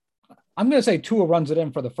 I'm going to say Tua runs it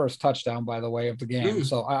in for the first touchdown, by the way, of the game.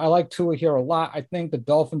 So I like Tua here a lot. I think the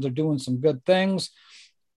Dolphins are doing some good things.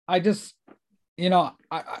 I just,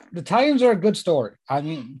 the Titans are a good story. I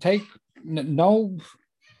mean, take no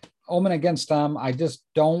omen against them. I just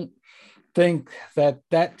don't think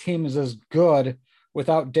that team is as good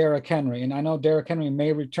without Derrick Henry. And I know Derrick Henry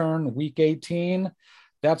may return week 18.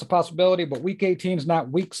 That's a possibility, but week 18 is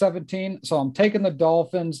not week 17. So I'm taking the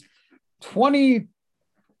Dolphins 23-20.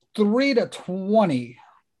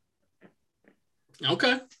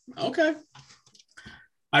 Okay.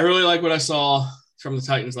 I really like what I saw from the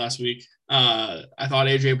Titans last week. I thought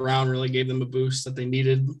A.J. Brown really gave them a boost that they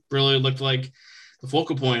needed. Really looked like the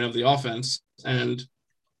focal point of the offense. And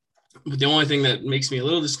the only thing that makes me a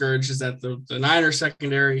little discouraged is that the Niners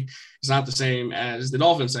secondary is not the same as the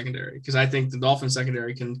Dolphins secondary, because I think the Dolphins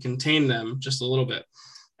secondary can contain them just a little bit.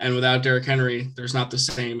 And without Derrick Henry, there's not the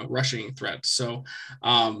same rushing threat. So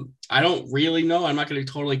I don't really know. I'm not going to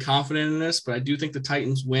be totally confident in this, but I do think the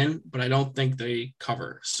Titans win, but I don't think they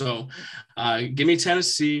cover. So give me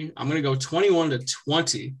Tennessee. I'm going to go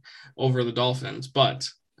 21-20 over the Dolphins, but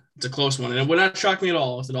it's a close one. And it would not shock me at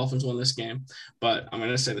all if the Dolphins won this game, but I'm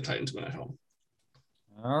going to say the Titans win at home.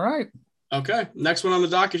 All right. Okay. Next one on the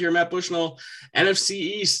docket here, Matt Bushnell, NFC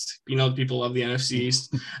East. The people love the NFC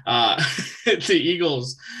East. The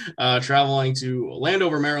Eagles traveling to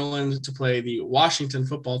Landover, Maryland to play the Washington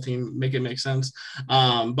football team. Make it make sense.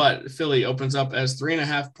 But Philly opens up as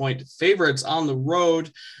 3.5-point favorites on the road.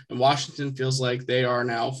 And Washington feels like they are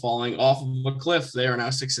now falling off of a cliff. They are now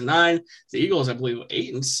 6-9. The Eagles, I believe,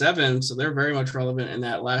 8-7. So they're very much relevant in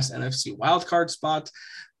that last NFC wildcard spot.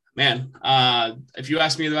 Man, if you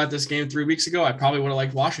asked me about this game 3 weeks ago, I probably would have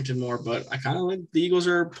liked Washington more, but I kind of like the Eagles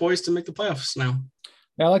are poised to make the playoffs now.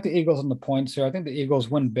 Yeah, I like the Eagles on the points here. I think the Eagles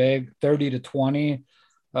win big, 30-20.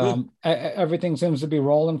 Everything seems to be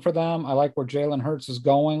rolling for them. I like where Jalen Hurts is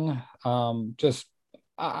going. I'm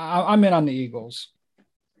in on the Eagles.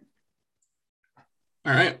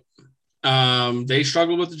 All right. They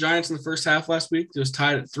struggled with the Giants in the first half last week. It was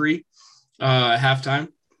tied at 3 at halftime.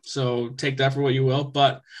 So take that for what you will.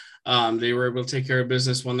 But They were able to take care of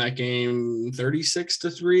business, won that game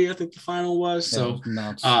 36-3, I think the final was. So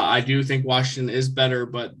I do think Washington is better,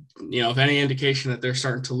 but if any indication that they're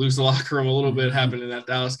starting to lose the locker room a little bit happened in that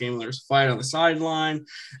Dallas game when there was a fight on the sideline.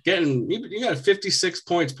 You got 56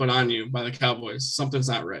 points put on you by the Cowboys. Something's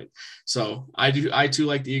not right. So I too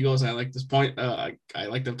like the Eagles, and I like this point. I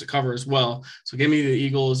like them to cover as well. So give me the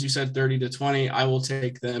Eagles. You said 30-20. I will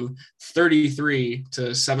take them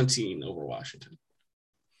 33-17 over Washington.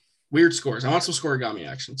 Weird scores. I want some scoregami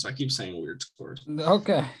action, so I keep saying weird scores.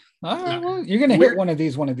 Okay. All right. Well, you're gonna hit one of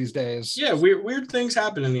these days. Yeah, weird things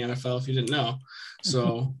happen in the NFL if you didn't know.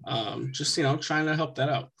 So just trying to help that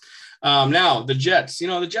out. Now the Jets.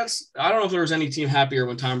 The Jets. I don't know if there was any team happier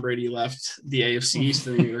when Tom Brady left the AFC East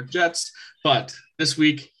than the New York Jets, but this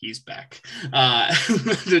week he's back.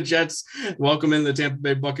 The Jets welcome in the Tampa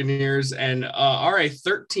Bay Buccaneers and are a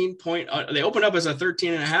 13-point. They opened up as a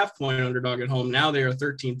 13.5-point underdog at home. Now they are a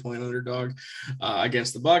 13-point underdog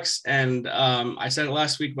against the Bucs. And I said it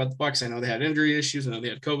last week about the Bucs. I know they had injury issues. I know they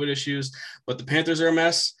had COVID issues, but the Panthers are a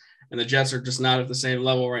mess. And the Jets are just not at the same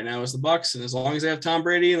level right now as the Bucs. And as long as they have Tom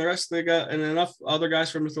Brady and the rest of the guys and enough other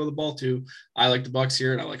guys for them to throw the ball to, I like the Bucs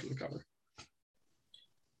here and I like them to cover.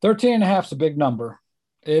 13.5 is a big number.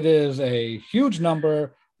 It is a huge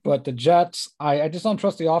number, but the Jets, I just don't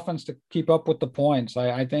trust the offense to keep up with the points.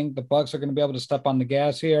 I think the Bucs are going to be able to step on the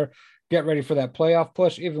gas here, get ready for that playoff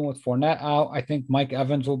push. Even with Fournette out, I think Mike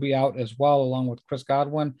Evans will be out as well, along with Chris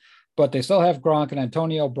Godwin. But they still have Gronk and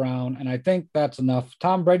Antonio Brown, and I think that's enough.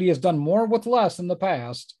 Tom Brady has done more with less in the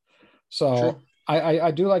past. So I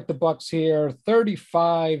do like the Bucs here,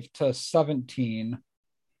 35-17.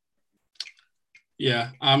 Yeah,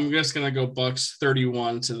 I'm just going to go Bucs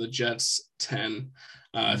 31 to the Jets 10.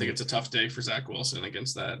 I think it's a tough day for Zach Wilson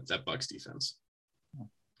against that Bucs defense.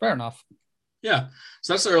 Fair enough. Yeah,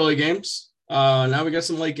 so that's the early games. Now we got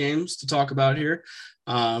some late games to talk about here.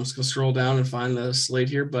 I'm just going to scroll down and find the slate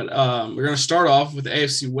here. But we're going to start off with the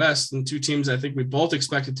AFC West and two teams I think we both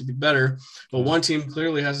expected to be better. But one team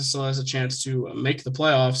clearly still has a chance to make the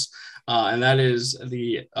playoffs. And that is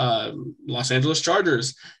the Los Angeles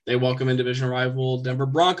Chargers. They welcome in division rival Denver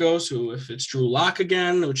Broncos, who, if it's Drew Lock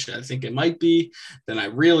again, which I think it might be, then I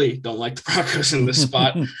really don't like the Broncos in this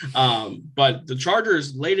spot. But the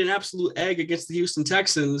Chargers laid an absolute egg against the Houston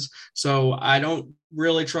Texans, so I don't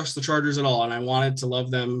really trust the Chargers at all. And I wanted to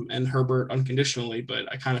love them and Herbert unconditionally, but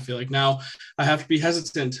I kind of feel like now I have to be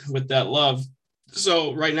hesitant with that love.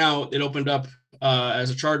 So right now it opened up as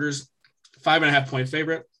a Chargers 5.5-point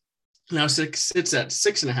favorite. Now it's at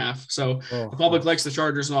 6.5. So the public likes the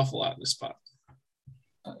Chargers an awful lot in this spot.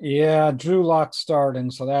 Yeah, Drew Lock starting.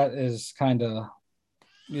 So that is kind of,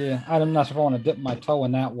 I'm not sure if I want to dip my toe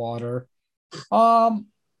in that water. I'm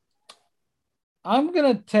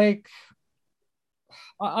going to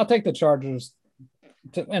I'll take the Chargers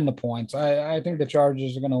to end the points. I think the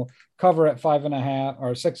Chargers are going to cover at 5.5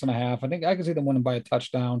 or 6.5. I think I can see them winning by a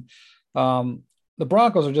touchdown. The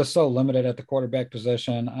Broncos are just so limited at the quarterback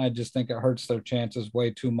position. I just think it hurts their chances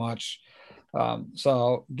way too much.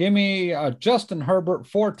 So give me a Justin Herbert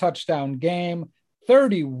 4-touchdown game,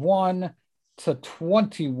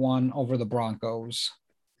 31-21 over the Broncos.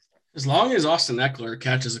 As long as Austin Eckler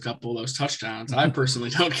catches a couple of those touchdowns, I personally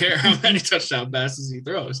don't care how many touchdown passes he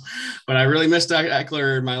throws. But I really missed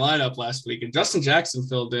Eckler in my lineup last week, and Justin Jackson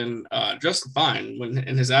filled in just fine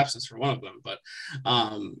in his absence for one of them. But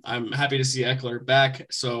I'm happy to see Eckler back.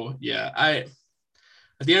 So, yeah, at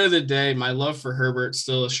the end of the day, my love for Herbert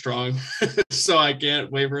still is strong, so I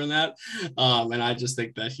can't waver in that. And I just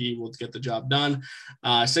think that he will get the job done.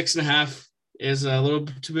 6.5 is a little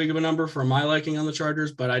too big of a number for my liking on the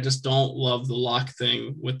Chargers, but I just don't love the lock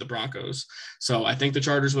thing with the Broncos. So I think the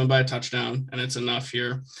Chargers win by a touchdown, and it's enough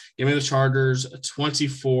here. Give me the Chargers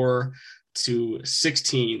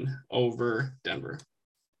 24-16 over Denver.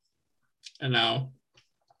 And now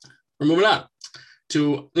we're moving on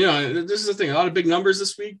to, this is the thing, a lot of big numbers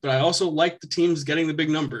this week, but I also like the teams getting the big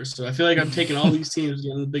numbers. So I feel like I'm taking all these teams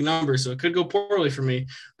getting the big numbers. So it could go poorly for me,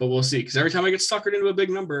 but we'll see. Because every time I get suckered into a big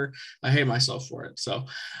number, I hate myself for it. So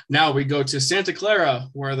now we go to Santa Clara,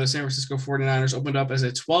 where the San Francisco 49ers opened up as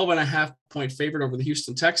a 12.5-point favorite over the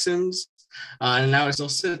Houston Texans. And now it still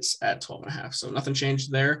sits at 12.5. So nothing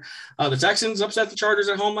changed there. The Texans upset the Chargers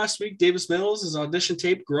at home last week. Davis Mills, his audition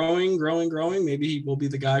tape growing. Maybe he will be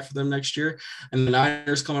the guy for them next year. And the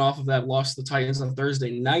Niners coming off of that loss to the Titans on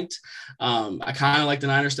Thursday night. I kind of like the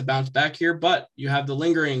Niners to bounce back here, but you have the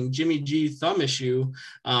lingering Jimmy G thumb issue.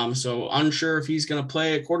 So unsure if he's going to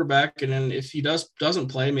play at quarterback. And then if he doesn't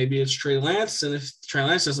play, maybe it's Trey Lance. And if Trey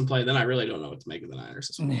Lance doesn't play, then I really don't know what to make of the Niners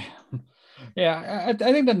this week. Yeah, I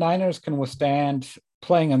think the Niners can withstand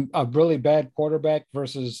playing a really bad quarterback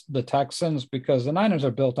versus the Texans, because the Niners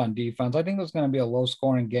are built on defense. I think there's going to be a low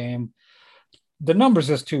scoring game. The numbers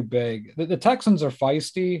is too big. The Texans are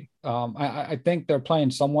feisty. I think they're playing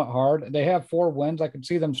somewhat hard. They have 4 wins. I could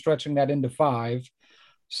see them stretching that into 5.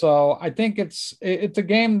 So I think it's a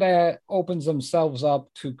game that opens themselves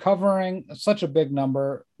up to covering such a big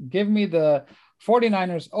number. Give me the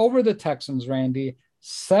 49ers over the Texans, Randy,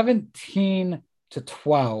 17-12.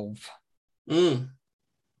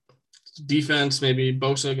 Defense, maybe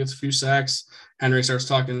Bosa gets a few sacks. Henry starts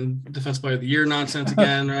talking defense player of the year nonsense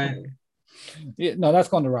again, right? Yeah, no, that's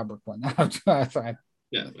going to Robert Quinn. Sorry.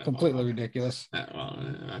 Yeah, completely ridiculous.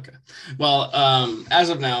 Okay. Well, as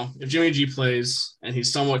of now, if Jimmy G plays and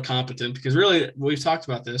he's somewhat competent, because really we've talked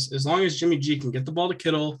about this, as long as Jimmy G can get the ball to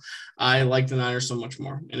Kittle, I like the Niners so much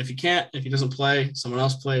more. And if he can't, if he doesn't play, someone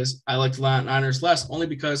else plays, I like the Niners less, only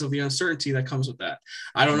because of the uncertainty that comes with that.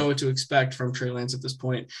 I don't know what to expect from Trey Lance at this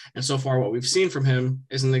point, and so far what we've seen from him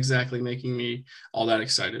isn't exactly making me all that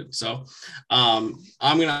excited. So I'm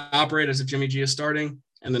going to operate as if Jimmy G is starting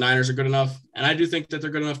and the Niners are good enough. And I do think that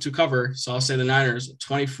they're good enough to cover. So I'll say the Niners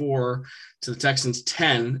 24 to the Texans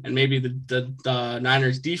 10, and maybe the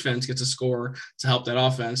Niners defense gets a score to help that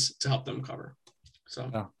offense to help them cover.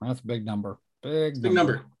 So that's a big number. Big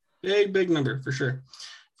number. Big number for sure.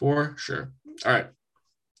 For sure. All right.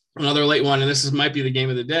 Another late one, and this might be the game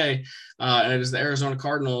of the day, and it is the Arizona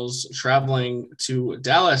Cardinals traveling to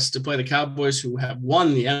Dallas to play the Cowboys, who have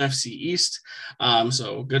won the NFC East.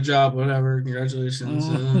 So good job, whatever. Congratulations.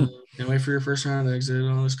 Can't wait for your first round exit,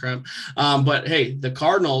 all this crap. But hey, the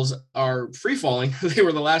Cardinals are free falling. They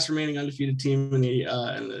were the last remaining undefeated team in the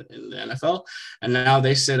NFL, and now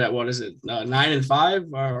they sit at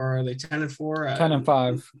 9-5, or are they 10-4?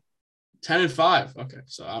 10-5. 10-5. Okay,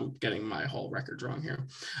 so I'm getting my whole records wrong here.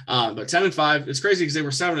 But 10-5, it's crazy because they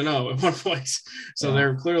were 7-0 at one point. So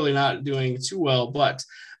they're clearly not doing too well. But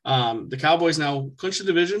the Cowboys now clinch the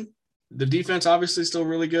division. The defense obviously still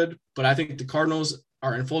really good, but I think the Cardinals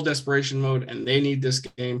are in full desperation mode and they need this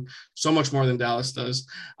game so much more than Dallas does.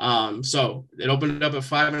 So it opened up at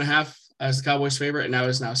 5.5 as the Cowboys favorite, and now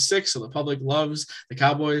it's 6. So the public loves the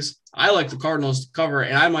Cowboys. I like the Cardinals to cover,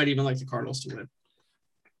 and I might even like the Cardinals to win.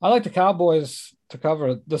 I like the Cowboys to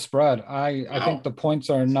cover the spread. I think the points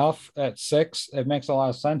are enough at 6. It makes a lot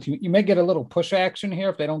of sense. You may get a little push action here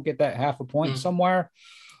if they don't get that half a point somewhere.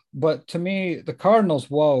 But to me, the Cardinals'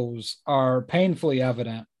 woes are painfully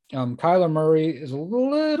evident. Kyler Murray is a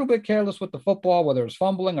little bit careless with the football, whether it's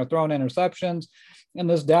fumbling or throwing interceptions. And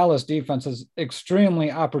this Dallas defense is extremely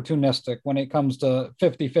opportunistic when it comes to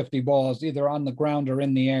 50-50 balls, either on the ground or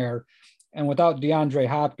in the air. And without DeAndre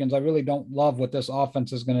Hopkins, I really don't love what this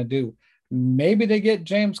offense is going to do. Maybe they get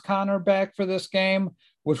James Conner back for this game,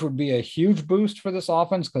 which would be a huge boost for this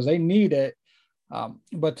offense because they need it.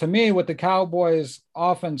 But to me, what the Cowboys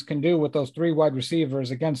offense can do with those 3 wide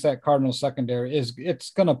receivers against that Cardinals secondary is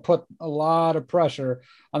it's going to put a lot of pressure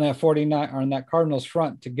on that 49 or on that Cardinals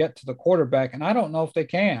front to get to the quarterback. And I don't know if they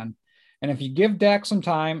can. And if you give Dak some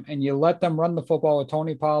time and you let them run the football with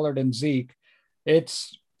Tony Pollard and Zeke,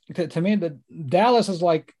 it's, to me, the Dallas is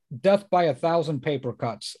like death by 1,000 paper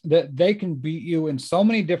cuts. That they can beat you in so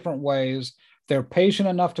many different ways. They're patient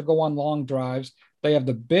enough to go on long drives. They have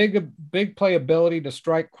the big playability to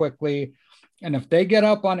strike quickly. And if they get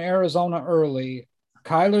up on Arizona early,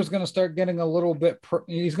 Kyler's going to start getting a little bit.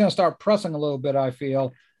 He's going to start pressing a little bit, I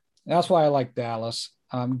feel. That's why I like Dallas.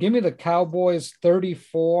 Give me the Cowboys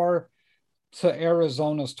 34 to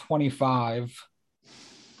Arizona's 25.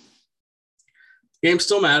 Game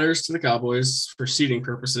still matters to the Cowboys for seeding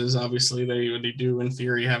purposes. Obviously, they do, in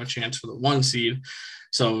theory, have a chance for the 1 seed.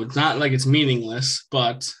 So it's not like it's meaningless,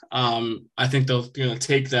 but I think they're going to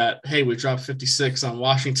take that, hey, we dropped 56 on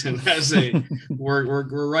Washington as a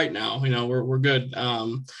we're right now. We're good.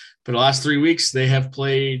 But the last 3 weeks, they have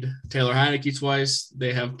played Taylor Heineke twice.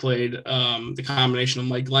 They have played the combination of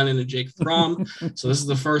Mike Glennon and Jake Fromm. So this is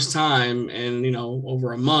the first time in,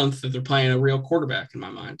 over a month that they're playing a real quarterback in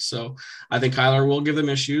my mind. So I think Kyler will give them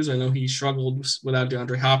issues. I know he struggled without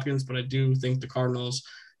DeAndre Hopkins, but I do think the Cardinals,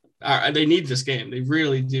 they need this game. They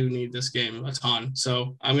really do need this game a ton.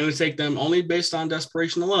 So I'm going to take them only based on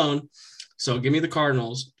desperation alone. So give me the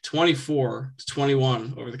Cardinals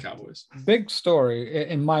 24-21 over the Cowboys. Big story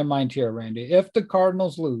in my mind here, Randy. If the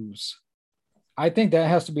Cardinals lose, I think that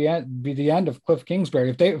has to be the end of Cliff Kingsbury.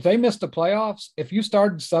 If they missed the playoffs, if you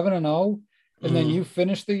started 7-0 and then you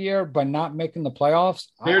finish the year by not making the playoffs,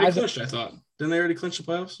 they already clinched. I thought. Didn't they already clinch the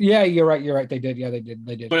playoffs? Yeah, you're right. They did. Yeah, they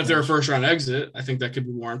did. But if they're a first round exit, I think that could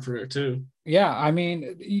be warranted for it too. Yeah, I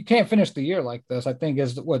mean, you can't finish the year like this, I think,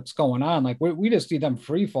 is what's going on. Like we just see them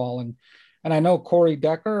free falling. And I know Corey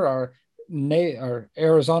Decker, our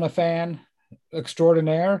Arizona fan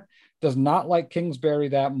extraordinaire, does not like Kingsbury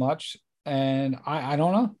that much. And I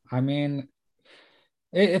don't know. I mean,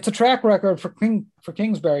 it's a track record for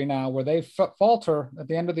Kingsbury now where they falter at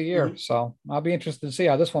the end of the year. Mhm. So I'll be interested to see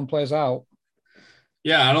how this one plays out.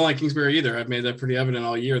 Yeah, I don't like Kingsbury either. I've made that pretty evident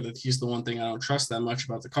all year that he's the one thing I don't trust that much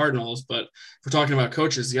about the Cardinals. But if we're talking about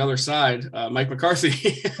coaches, the other side, Mike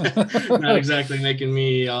McCarthy, not exactly making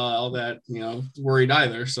me all that worried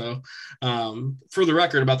either. So, for the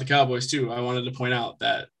record about the Cowboys too, I wanted to point out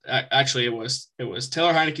that actually it was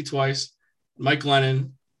Taylor Heineke twice, Mike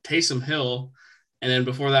Glennon, Taysom Hill, and then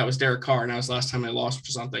before that was Derek Carr, and that was the last time they lost, which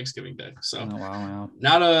was on Thanksgiving Day. So, wow.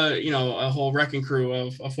 Not a whole wrecking crew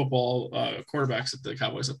of football quarterbacks that the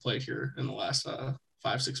Cowboys have played here in the last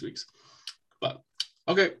 5-6 weeks. But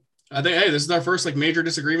okay, I think this is our first major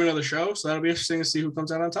disagreement of the show, so that'll be interesting to see who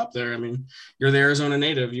comes out on top there. I mean, you're the Arizona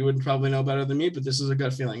native, you would probably know better than me, but this is a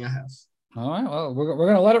gut feeling I have. All right, well, we're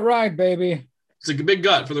gonna let it ride, baby. It's a big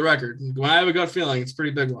gut, for the record. When I have a gut feeling, it's a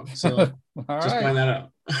pretty big one. So just point that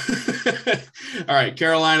out. All right,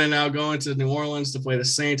 Carolina now going to New Orleans to play the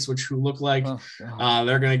Saints, who look like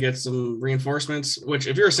they're going to get some reinforcements. Which,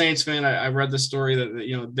 if you're a Saints fan, I read the story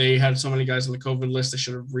that they had so many guys on the COVID list they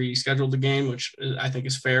should have rescheduled the game, which I think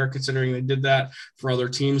is fair considering they did that for other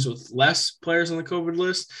teams with less players on the COVID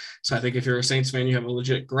list. So I think if you're a Saints fan, you have a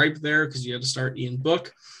legit gripe there because you had to start Ian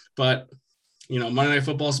Book, but. Monday Night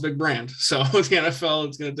Football is a big brand. So with the NFL,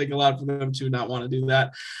 it's going to take a lot for them to not want to do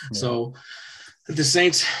that. Yeah. So the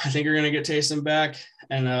Saints, I think, are going to get Taysom back.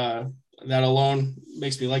 And that alone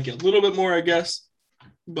makes me like you a little bit more, I guess.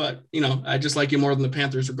 But, I just like you more than the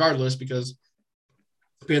Panthers regardless because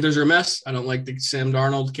the Panthers are a mess. I don't like the Sam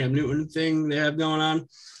Darnold, Cam Newton thing they have going on.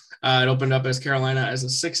 It opened up as Carolina as a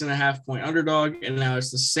 6.5-point underdog, and now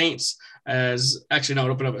it's the Saints it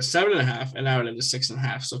opened up at 7.5, and now it is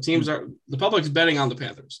 6.5. So the public's betting on the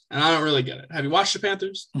Panthers, and I don't really get it. Have you watched the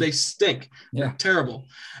Panthers? They stink. Yeah. They're terrible.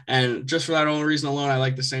 And just for that only reason alone, I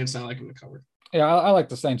like the Saints, and I like them to cover. Yeah, I like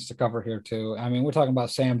the Saints to cover here too. I mean, we're talking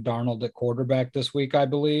about Sam Darnold at quarterback this week, I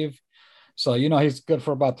believe. So, he's good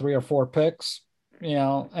for about 3 or 4 picks,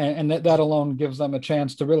 and that alone gives them a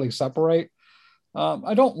chance to really separate.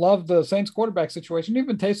 I don't love the Saints quarterback situation.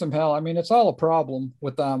 Even Taysom Hill, I mean, it's all a problem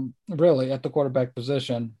with them really at the quarterback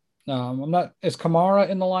position. Is Kamara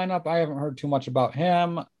in the lineup? I haven't heard too much about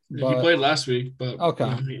him. He played last week, but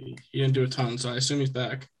okay. He didn't do a ton, so I assume he's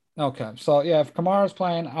back. Okay. So yeah, if Kamara's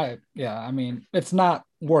playing, I mean, it's not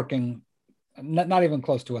working, not even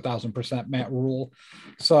close to 1,000% Matt Rule.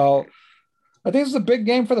 So I think it's a big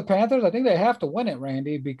game for the Panthers. I think they have to win it,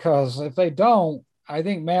 Randy, because if they don't, I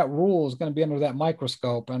think Matt Rule is going to be under that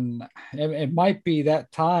microscope, and it might be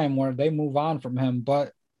that time where they move on from him.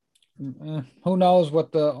 But who knows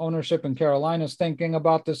what the ownership in Carolina is thinking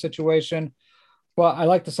about this situation. But I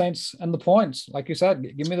like the Saints and the points. Like you said,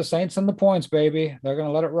 give me the Saints and the points, baby. They're going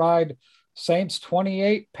to let it ride. Saints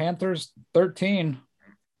 28, Panthers 13.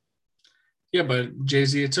 Yeah, but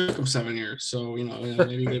Jay-Z, it took him 7 years. So,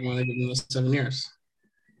 maybe they want to give him the 7 years.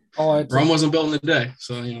 Rome wasn't built in a day,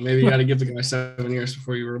 so maybe you got to give the guy 7 years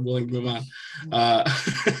before you were willing to move on.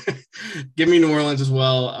 Give me New Orleans as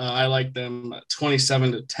well. I like them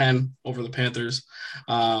 27-10 over the Panthers.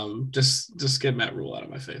 Just get Matt Rule out of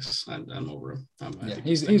my face. I'm over him.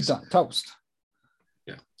 He's done toast.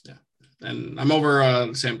 Yeah. And I'm over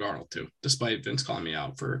Sam Darnold too, despite Vince calling me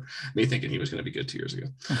out for me thinking he was going to be good 2 years ago.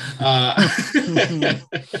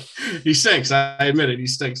 He stinks. I admit it. He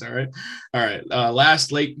stinks. All right.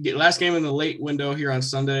 Last game in the late window here on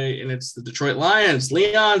Sunday, and it's the Detroit Lions.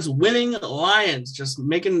 Leon's winning Lions, just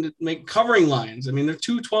covering Lions. I mean, they're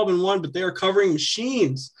 2-12-1, but they are covering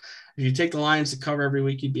machines. If you take the Lions to cover every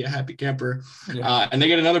week, you'd be a happy camper. Yeah. And they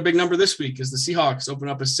get another big number this week as the Seahawks open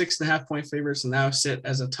up as 6.5-point favorites and now sit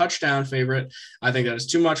as a touchdown favorite. I think that is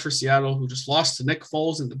too much for Seattle, who just lost to Nick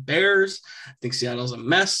Foles and the Bears. I think Seattle's a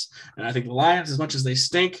mess. And I think the Lions, as much as they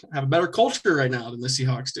stink, have a better culture right now than the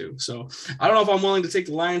Seahawks do. So I don't know if I'm willing to take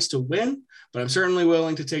the Lions to win, but I'm certainly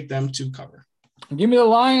willing to take them to cover. Give me the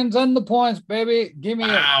Lions and the points, baby. Give me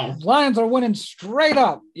Lions are winning straight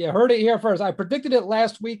up. You heard it here first. I predicted it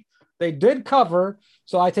last week. They did cover,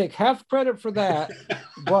 so I take half credit for that.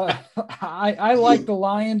 But I like the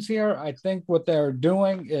Lions here. I think what they're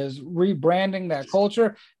doing is rebranding that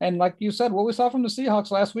culture. And like you said, what we saw from the Seahawks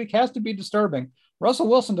last week has to be disturbing. Russell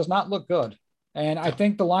Wilson does not look good. And I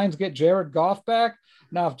think the Lions get Jared Goff back.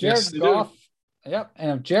 Now, if Jared Goff,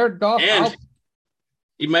 and if Jared Goff out,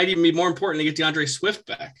 it might even be more important to get DeAndre Swift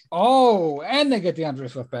back. Oh, and they get DeAndre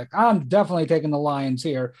Swift back. I'm definitely taking the Lions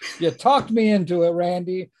here. You talked me into it,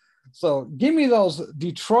 Randy. So give me those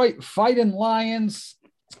Detroit Fighting Lions.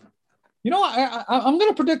 You know, I'm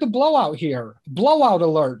going to predict a blowout here. Blowout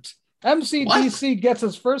alert. MCDC gets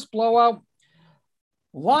his first blowout.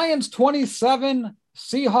 Lions 27,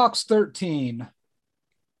 Seahawks 13.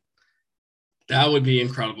 That would be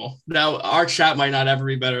incredible. Now, our chat might not ever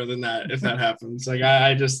be better than that if that happens. Like,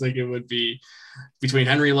 I just think it would be between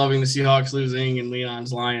Henry loving the Seahawks losing and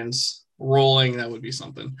Leon's Lions rolling. That would be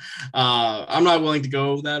something. I'm not willing to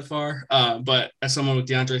go that far, but as someone with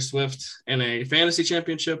DeAndre Swift in a fantasy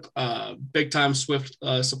championship, big time Swift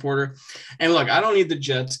supporter. And look, I don't need the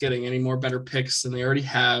Jets getting any more better picks than they already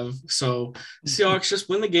have. So Seahawks just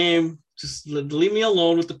win the game. Just leave me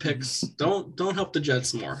alone with the picks. Don't help the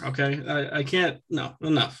Jets more, okay? I can't. No,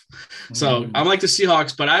 enough. So I'm like the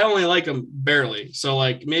Seahawks, but I only like them barely. So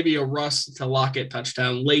like maybe a Russ to Lockett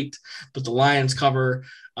touchdown late, but the Lions cover.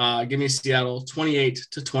 Give me Seattle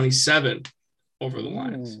 28-27 over the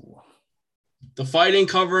Lions. Ooh. The Fighting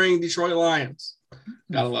covering Detroit Lions.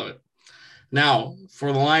 Gotta love it. Now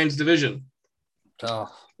for the Lions division,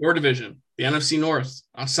 your division, the NFC North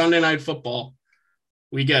on Sunday Night Football,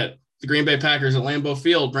 we get the Green Bay Packers at Lambeau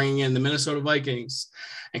Field, bringing in the Minnesota Vikings.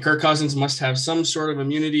 And Kirk Cousins must have some sort of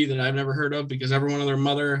immunity that I've never heard of because everyone and their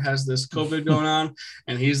mother has this COVID going on.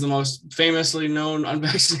 And he's the most famously known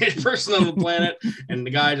unvaccinated person on the planet. And the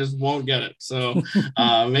guy just won't get it. So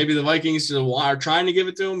maybe the Vikings are trying to give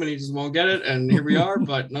it to him and he just won't get it. And here we are.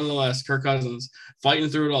 But nonetheless, Kirk Cousins fighting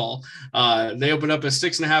through it all. They opened up as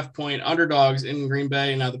 6.5-point underdogs in Green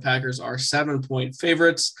Bay. And now the Packers are 7-point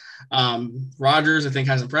favorites. Rodgers, I think,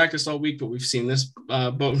 hasn't practiced all week, but we've seen this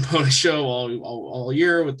boat and bonus show all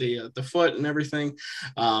year with the foot and everything.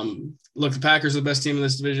 Look, the Packers are the best team in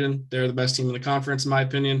this division. They're the best team in the conference, in my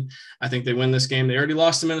opinion. I think they win this game. They already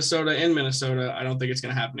lost to Minnesota in Minnesota. I don't think it's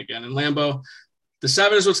going to happen again. In Lambeau, the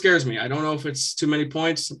 7 is what scares me. I don't know if it's too many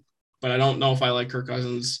points, but I don't know if I like Kirk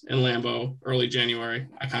Cousins in Lambeau early January.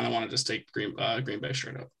 I kind of want to just take Green Bay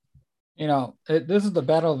straight up. You know, this is the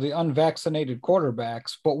battle of the unvaccinated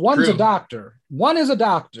quarterbacks, but one's a doctor. One is a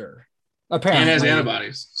doctor, apparently. And has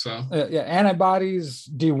antibodies. So antibodies,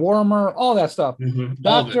 dewormer, all that stuff. Mm-hmm.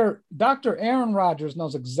 Dr. Aaron Rodgers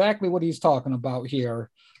knows exactly what he's talking about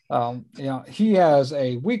here. He has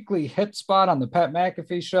a weekly hit spot on the Pat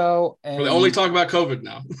McAfee show. And they only talk about COVID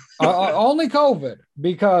now. Only COVID,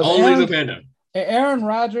 because the pandemic. Aaron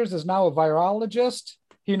Rodgers is now a virologist.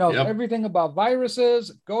 He knows everything about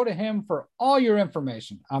viruses. Go to him for all your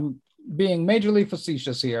information. I'm being majorly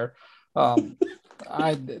facetious here.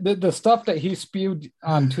 The stuff that he spewed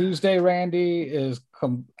on Tuesday, Randy, is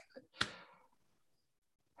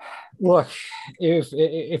look.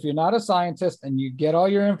 If you're not a scientist and you get all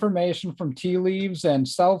your information from tea leaves and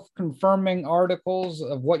self-confirming articles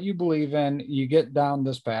of what you believe in, you get down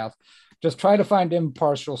this path. Just try to find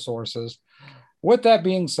impartial sources. With that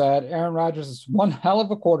being said, Aaron Rodgers is one hell of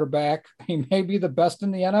a quarterback. He may be the best in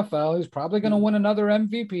the NFL. He's probably going to win another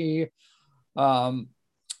MVP.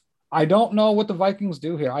 I don't know what the Vikings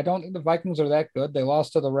do here. I don't think the Vikings are that good. They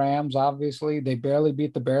lost to the Rams, obviously. They barely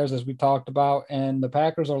beat the Bears, as we talked about. And the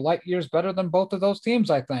Packers are light years better than both of those teams,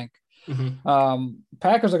 I think. Mm-hmm.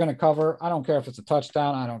 Packers are going to cover. I don't care if it's a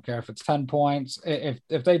touchdown. I don't care if it's 10 points.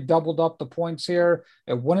 If they doubled up the points here,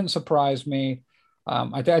 it wouldn't surprise me.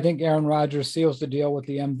 I think Aaron Rodgers seals the deal with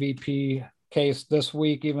the MVP case this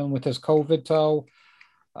week, even with his COVID toe.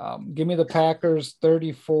 Give me the Packers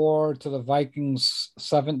 34 to the Vikings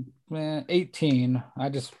 18. 18.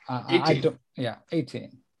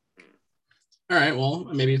 18. All right. Well,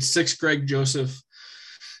 maybe it's 6 Greg Joseph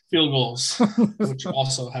field goals, which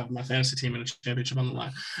also have my fantasy team in a championship on the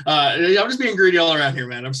line. I'm just being greedy all around here,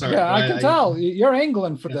 man. I'm sorry. Yeah, I can tell. You're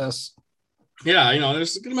angling for this. Yeah,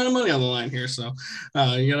 there's a good amount of money on the line here, so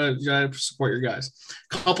you gotta support your guys.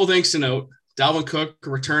 Couple things to note: Dalvin Cook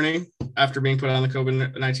returning after being put on the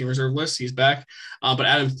COVID-19 reserve list. He's back, but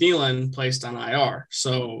Adam Thielen placed on IR.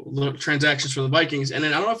 So transactions for the Vikings. And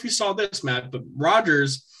then I don't know if you saw this, Matt, but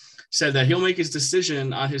Rodgers said that he'll make his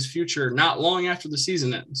decision on his future not long after the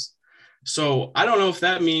season ends. So I don't know if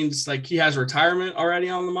that means like he has retirement already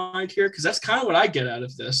on the mind here, because that's kind of what I get out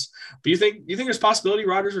of this. But you think there's a possibility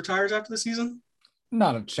Rodgers retires after the season?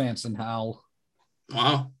 Not a chance in hell.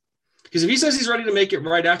 Wow. Because if he says he's ready to make it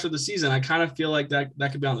right after the season, I kind of feel like that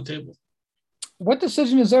could be on the table. What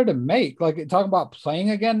decision is there to make? Like, talk about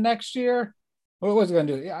playing again next year? What was he going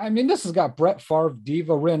to do? I mean, this has got Brett Favre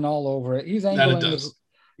diva written all over it. He's angling.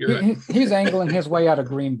 He's angling his way out of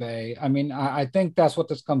Green Bay. I mean, I think that's what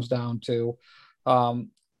this comes down to.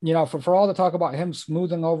 For all the talk about him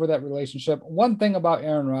smoothing over that relationship, one thing about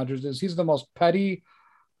Aaron Rodgers is he's the most petty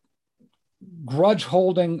grudge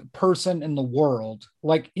holding person in the world.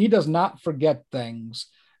 Like, he does not forget things.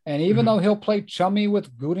 And even though he'll play chummy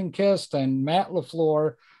with Gutenkist and Matt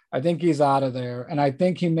LaFleur, I think he's out of there. And I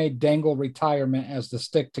think he may dangle retirement as the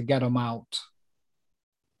stick to get him out.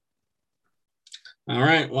 All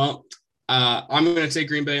right. Well, I'm going to take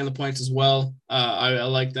Green Bay in the points as well. I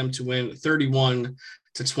like them to win 31-20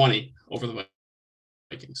 over the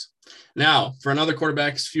Vikings. Now, for another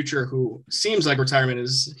quarterback's future who seems like retirement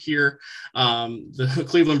is here, the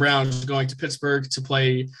Cleveland Browns are going to Pittsburgh to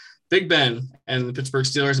play Big Ben and the Pittsburgh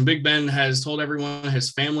Steelers. And Big Ben has told everyone,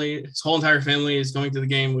 his family, his whole entire family is going to the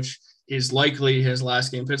game, which is likely his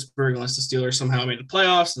last game in Pittsburgh, unless the Steelers somehow made the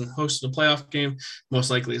playoffs and hosted a playoff game. Most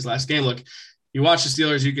likely his last game. Look, you watch the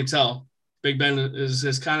Steelers, you can tell Big Ben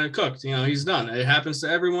is kind of cooked. You know, he's done. It happens to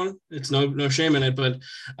everyone. It's no shame in it, but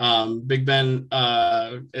Big Ben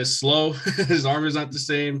is slow. His arm is not the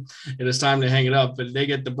same. It is time to hang it up. But they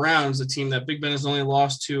get the Browns, a team that Big Ben has only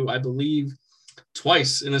lost to, I believe,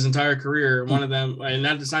 twice in his entire career. One of them, and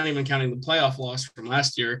that's not even counting the playoff loss from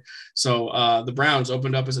last year. So the Browns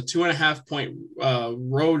opened up as a 2.5 point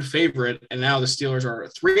road favorite, and now the Steelers are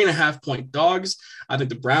 3.5 point dogs. I think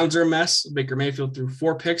the Browns are a mess. Baker Mayfield threw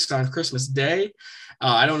 4 picks on Christmas Day.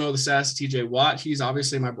 I don't know the stats of TJ Watt. He's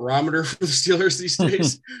obviously my barometer for the Steelers these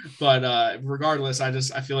days. But regardless, I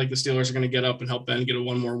feel like the Steelers are going to get up and help Ben get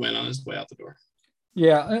one more win on his way out the door.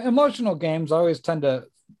 Yeah, emotional games always tend to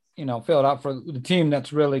fill it out for the team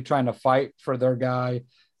that's really trying to fight for their guy.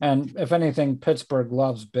 And if anything, Pittsburgh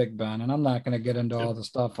loves Big Ben. And I'm not going to get into all the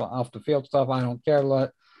stuff off the field stuff. I don't care.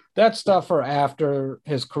 Let that stuff for after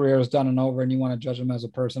his career is done and over and you want to judge him as a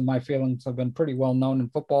person. My feelings have been pretty well known in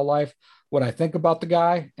football life, what I think about the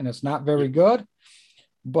guy, and it's not very good.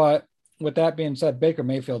 But with that being said, Baker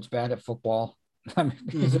Mayfield's bad at football. I mean,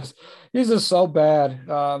 he's just so bad.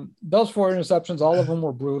 Those 4 interceptions, all of them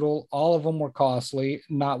were brutal. All of them were costly.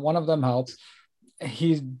 Not one of them helped.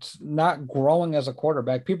 He's not growing as a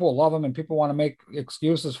quarterback. People love him and people want to make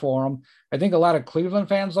excuses for him. I think a lot of Cleveland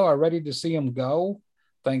fans, though, are ready to see him go.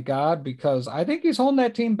 Thank God, because I think he's holding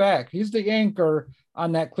that team back. He's the anchor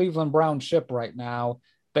on that Cleveland Brown ship right now.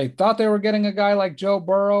 They thought they were getting a guy like Joe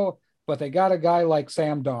Burrow, but they got a guy like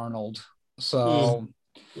Sam Darnold. So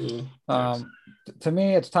to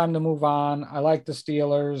me, it's time to move on. I like the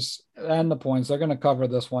Steelers and the points. They're going to cover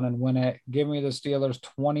this one and win it. Give me the Steelers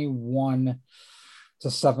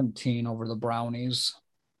 21-17 over the Brownies.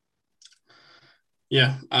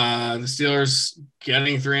 Yeah, the Steelers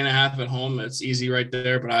getting 3.5 at home. It's easy right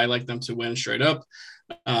there, but I like them to win straight up.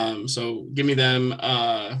 So give me them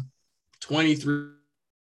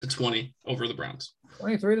 23-20 over the Browns.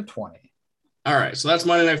 23-20. All right, so that's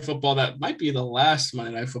Monday Night Football. That might be the last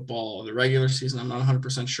Monday Night Football of the regular season. I'm not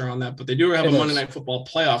 100% sure on that, but they do have a Monday Night Football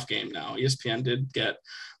playoff game now. ESPN did get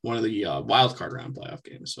one of the wild card round playoff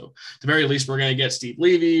games. So at the very least, we're going to get Steve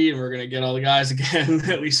Levy and we're going to get all the guys again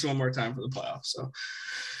at least one more time for the playoffs. So,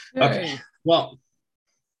 okay. Well,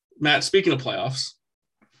 Matt, speaking of playoffs,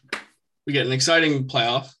 we get an exciting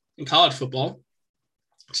playoff in college football.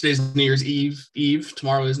 Today's New Year's Eve.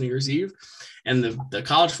 Tomorrow is New Year's Eve. And the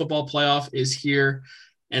college football playoff is here.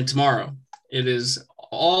 And tomorrow it is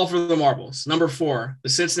all for the marbles. Number 4, the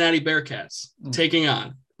Cincinnati Bearcats taking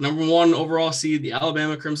on number 1 overall seed, the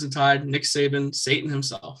Alabama Crimson Tide, Nick Saban, Satan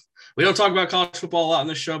himself. We don't talk about college football a lot in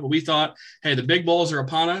the show, but we thought, hey, the big bowls are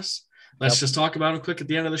upon us. Let's just talk about them quick at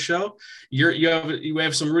the end of the show. You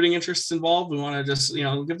have some rooting interests involved. We want to just,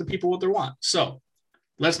 give the people what they want. So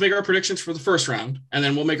let's make our predictions for the first round, and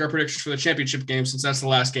then we'll make our predictions for the championship game since that's the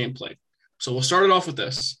last game played. So we'll start it off with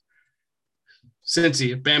this.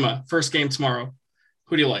 Cincy, Bama, first game tomorrow.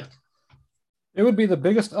 Who do you like? It would be the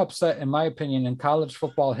biggest upset, in my opinion, in college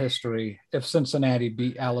football history if Cincinnati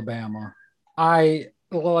beat Alabama. I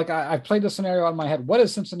played the scenario in my head. What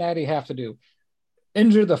does Cincinnati have to do?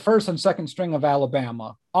 Injure the first and second string of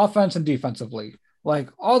Alabama, offense and defensively. Like,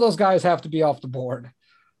 all those guys have to be off the board.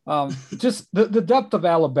 Just the depth of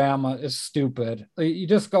Alabama is stupid. You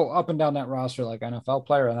just go up and down that roster like NFL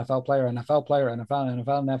player, NFL player, NFL player, NFL,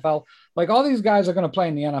 NFL, NFL. Like, all these guys are going to play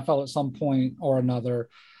in the NFL at some point or another.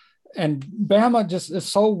 And Bama just is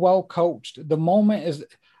so well coached. The moment is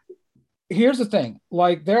 – here's the thing.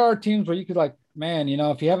 Like, there are teams where you could like, man,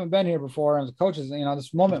 if you haven't been here before and the coaches,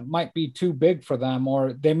 this moment might be too big for them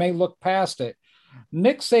or they may look past it.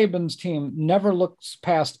 Nick Saban's team never looks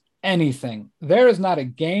past anything. There is not a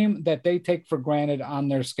game that they take for granted on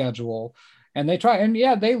their schedule. And they try, and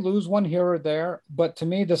yeah, they lose one here or there. But to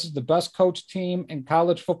me, this is the best coached team in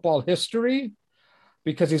college football history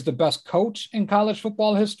because he's the best coach in college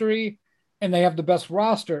football history. And they have the best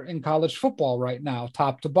roster in college football right now,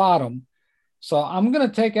 top to bottom. So I'm going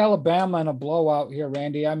to take Alabama in a blowout here,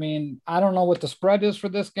 Randy. I mean, I don't know what the spread is for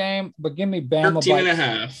this game, but give me Bama 13 by, and a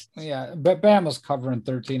half. yeah, but Bama's covering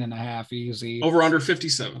 13 and a half easy Over under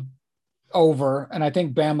 57. over. And I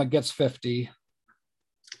think Bama gets 50.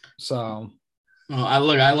 So, Well, I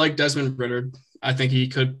like Desmond Ritter. I think he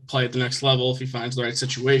could play at the next level if he finds the right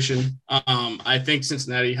situation. I think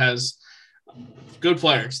Cincinnati has good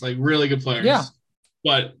players, like really good players. yeah.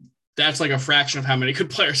 But that's like a fraction of how many good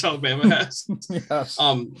players Alabama has. Yes.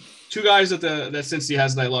 Two guys that Cincy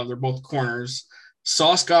has that I love. They're both corners.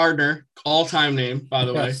 Sauce Gardner, all-time name, by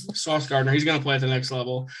the way. Sauce Gardner, he's going to play at the next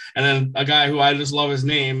level. And then a guy who I just love his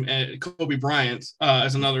name, Kobe Bryant,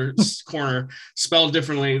 as another corner, spelled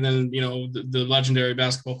differently than, you know, the legendary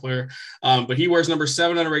basketball player. But he wears number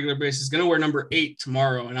 7 on a regular basis. Going to wear number 8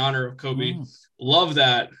 tomorrow in honor of Kobe. Love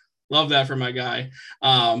that. Love that for my guy.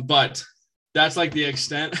 But that's like the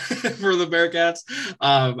extent for the Bearcats.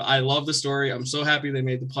 I love the story. I'm so happy they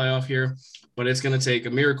made the playoff here, but it's going to take a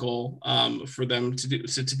miracle for them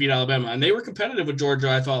to beat Alabama. And they were competitive with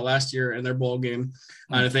Georgia, I thought, last year in their bowl game.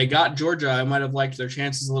 And if they got Georgia, I might have liked their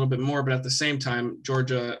chances a little bit more. But at the same time,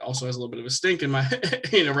 Georgia also has a little bit of a stink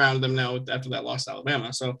around them now after that loss to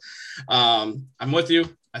Alabama. So I'm with you.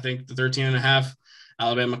 I think the 13 and a half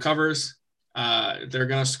Alabama covers. They're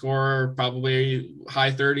going to score probably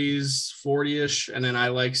high 30s, 40-ish. And then I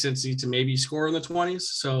like Cincy to maybe score in the 20s.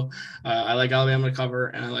 So I like Alabama to cover,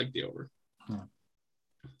 and I like the over.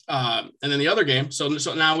 And then the other game. So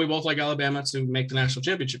now we both like Alabama to make the national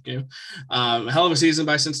championship game. A hell of a season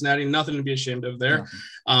by Cincinnati. Nothing to be ashamed of there.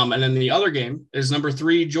 And then the other game is number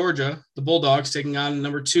 3, Georgia, the Bulldogs, taking on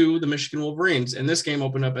number 2, the Michigan Wolverines. And this game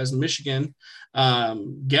opened up as Michigan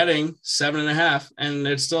getting 7.5, and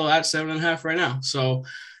it's still at 7.5 right now. So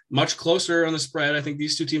much closer on the spread. I think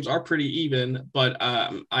these two teams are pretty even, but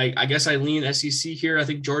I guess I lean SEC here. I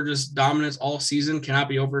think Georgia's dominance all season cannot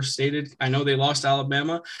be overstated. I know they lost to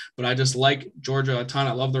Alabama, but I just like Georgia a ton.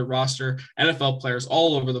 I love their roster, NFL players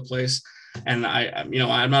all over the place. And I'm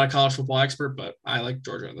not a college football expert, but I like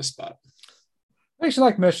Georgia in this spot. I actually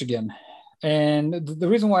like Michigan. And the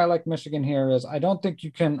reason why I like Michigan here is I don't think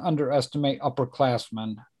you can underestimate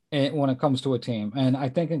upperclassmen when it comes to a team. And I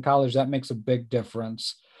think in college that makes a big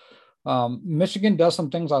difference. Michigan does some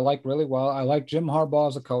things I like really well. I like Jim Harbaugh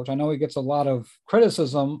as a coach. I know he gets a lot of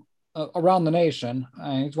criticism around the nation.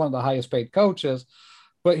 He's one of the highest paid coaches,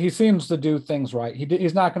 but he seems to do things right.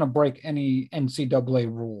 He's not going to break any NCAA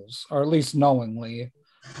rules, or at least knowingly.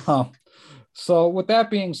 So with that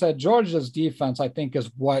being said, Georgia's defense, I think, is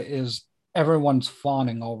what is everyone's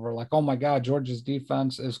fawning over. Like, oh my God, Georgia's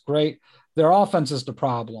defense is great. Their offense is the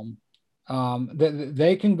problem.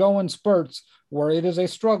 They can go in spurts where it is a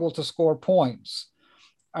struggle to score points.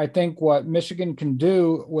 I think what Michigan can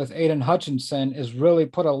do with Aiden Hutchinson is really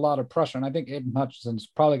put a lot of pressure. And I think Aiden Hutchinson's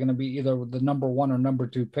probably going to be either the number 1 or number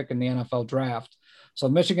 2 pick in the NFL draft. So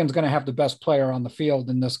Michigan's going to have the best player on the field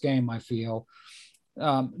in this game, I feel.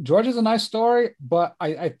 Georgia's a nice story, but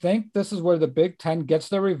I think this is where the Big Ten gets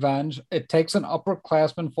their revenge. It takes an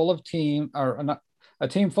upperclassman full of a team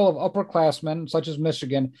full of upperclassmen, such as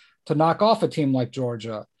Michigan, to knock off a team like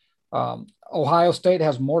Georgia. Ohio State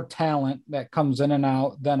has more talent that comes in and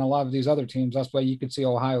out than a lot of these other teams. That's why you could see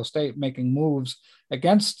Ohio State making moves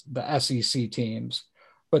against the SEC teams.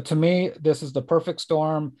 But to me, this is the perfect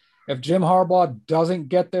storm. If Jim Harbaugh doesn't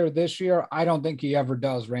get there this year, I don't think he ever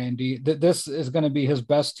does, Randy. This is going to be his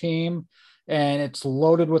best team, and it's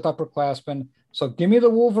loaded with upperclassmen. So give me the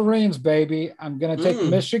Wolverines, baby. I'm going to take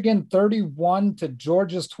Michigan 31 to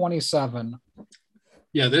Georgia's 27.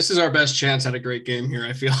 Yeah, this is our best chance at a great game here,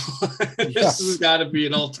 I feel. This has got to be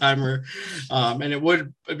an all-timer. And it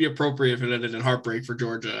would be appropriate if it ended in heartbreak for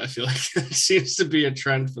Georgia. I feel like it seems to be a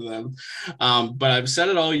trend for them. But I've said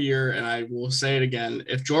it all year, and I will say it again.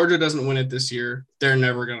 If Georgia doesn't win it this year, they're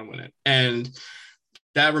never going to win it. And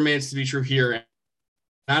that remains to be true here.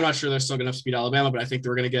 I'm not sure they're still good enough to beat Alabama, but I think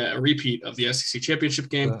they're going to get a repeat of the SEC championship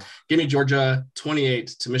game. Give me Georgia 28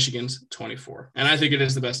 to Michigan's 24. And I think it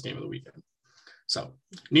is the best game of the weekend. So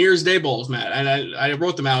New Year's Day bowls, Matt, and I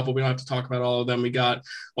wrote them out, but we don't have to talk about all of them. We got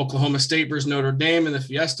Oklahoma State versus Notre Dame in the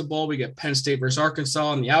Fiesta Bowl. We get Penn State versus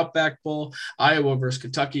Arkansas in the Outback Bowl, Iowa versus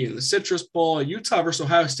Kentucky in the Citrus Bowl, Utah versus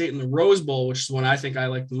Ohio State in the Rose Bowl, which is one I think I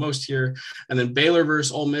like the most here, and then Baylor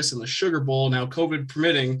versus Ole Miss in the Sugar Bowl. Now, COVID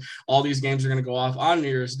permitting, all these games are going to go off on New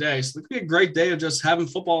Year's Day, so it could be a great day of just having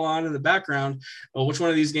football on in the background. Well, which one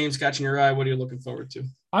of these games catching your eye? What are you looking forward to?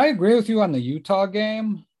 I agree with you on the Utah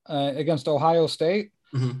game against Ohio State.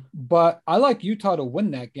 Mm-hmm. But I like Utah to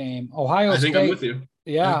win that game. I think I'm with you.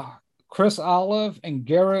 Yeah. Chris Olive and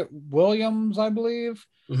Garrett Williams, I believe.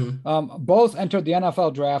 Both entered the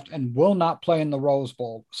NFL draft and will not play in the Rose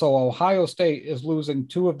Bowl. So Ohio State is losing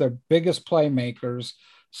two of their biggest playmakers.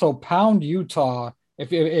 So pound Utah.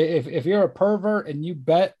 If you're a pervert and you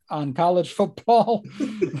bet on college football,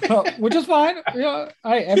 which is fine,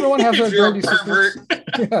 everyone has their dirty secrets.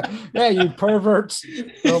 Yeah, you perverts.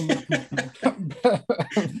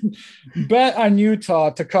 Bet on Utah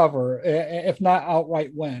to cover, if not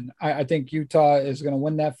outright win. I think Utah is going to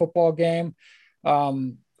win that football game.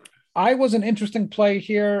 I was an interesting play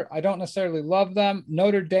here. I don't necessarily love them.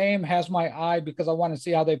 Notre Dame has my eye because I want to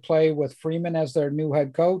see how they play with Freeman as their new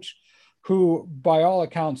head coach, who, by all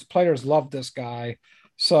accounts, players love this guy.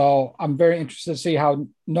 So I'm very interested to see how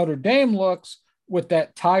Notre Dame looks with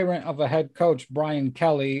that tyrant of a head coach, Brian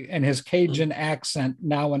Kelly, and his Cajun accent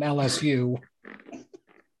now in LSU.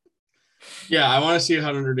 Yeah, I want to see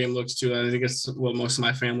how Notre Dame looks too. I think it's what most of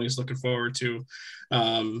my family is looking forward to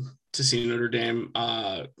see Notre Dame.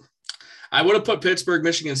 I would have put Pittsburgh,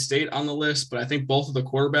 Michigan State on the list, but I think both of the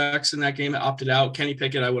quarterbacks in that game opted out. Kenny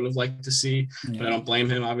Pickett, I would have liked to see, but I don't blame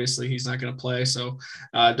him. Obviously, he's not going to play, so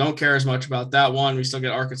don't care as much about that one. We still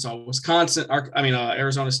get Arizona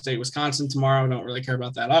State, Wisconsin tomorrow. Don't really care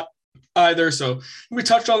about that either. So we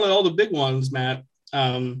touched on all the big ones, Matt.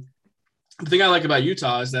 The thing I like about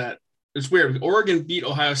Utah is that it's weird. Oregon beat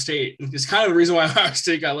Ohio State. It's kind of the reason why Ohio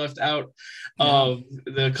State got left out of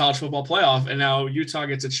the college football playoff, and now Utah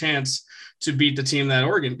gets a chance to beat the team that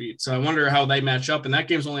Oregon beat. So I wonder how they match up. And that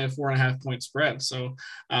game's only a 4.5 point spread. So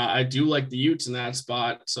I do like the Utes in that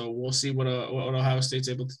spot. So we'll see what Ohio State's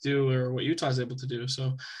able to do or what Utah's able to do.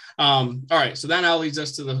 So, all right. So that now leads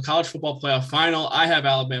us to the college football playoff final. I have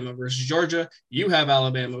Alabama versus Georgia. You have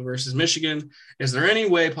Alabama versus Michigan. Is there any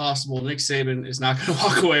way possible Nick Saban is not going to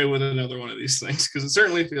walk away with another one of these things? Because it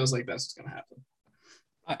certainly feels like that's what's going to happen.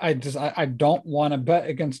 I don't want to bet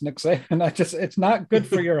against Nick Saban. It's not good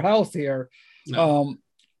for your health here. No.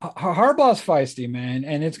 Harbaugh's feisty, man,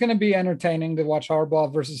 and it's going to be entertaining to watch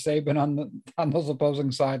Harbaugh versus Saban on those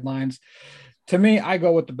opposing sidelines. To me, I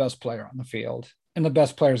go with the best player on the field, and the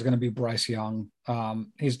best player is going to be Bryce Young.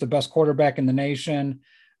 He's the best quarterback in the nation.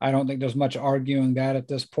 I don't think there's much arguing that at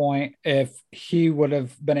this point. If he would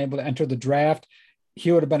have been able to enter the draft,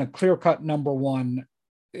 he would have been a clear-cut number one.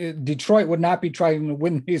 Detroit would not be trying to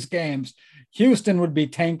win these games. Houston would be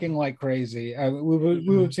tanking like crazy. We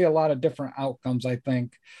would see a lot of different outcomes, I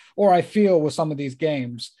think, or I feel with some of these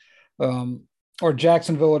games. Or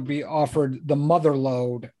Jacksonville would be offered the mother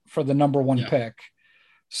load for the number one pick.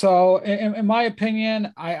 So in my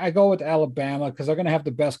opinion, I go with Alabama because they're going to have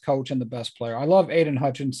the best coach and the best player. I love Aiden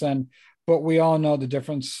Hutchinson, but we all know the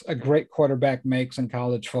difference a great quarterback makes in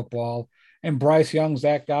college football. And Bryce Young's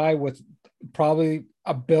that guy with probably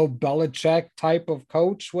a Bill Belichick type of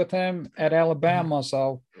coach with him at Alabama.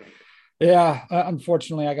 So,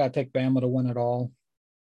 unfortunately, I got to take Bama to win it all.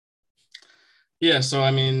 Yeah, so, I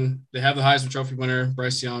mean, they have the Heisman Trophy winner,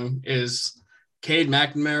 Bryce Young. Is Cade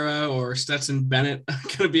McNamara or Stetson Bennett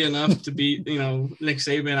going to be enough to beat, Nick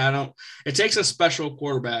Saban? It takes a special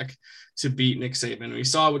quarterback to beat Nick Saban. We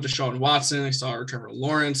saw it with Deshaun Watson. We saw it with Trevor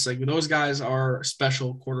Lawrence. Like, those guys are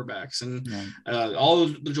special quarterbacks. And all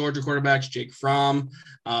of the Georgia quarterbacks, Jake Fromm,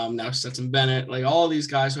 now Stetson Bennett, like all of these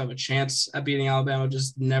guys who have a chance at beating Alabama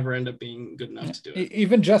just never end up being good enough to do it.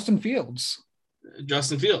 Even Justin Fields.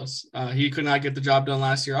 He could not get the job done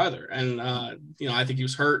last year either. And, I think he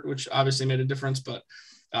was hurt, which obviously made a difference. But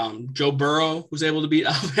Joe Burrow was able to beat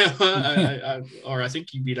Alabama, I think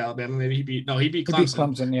he beat Alabama. Maybe he beat Clemson. He beat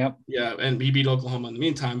Clemson, yep. Yeah, and he beat Oklahoma in the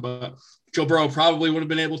meantime. But Joe Burrow probably would have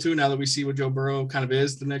been able to, now that we see what Joe Burrow kind of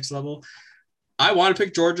is, the next level. I want to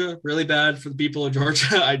pick Georgia really bad for the people of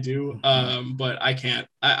Georgia. I do, but I can't.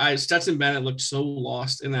 Stetson Bennett looked so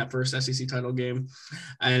lost in that first SEC title game,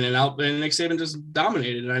 and Nick Saban just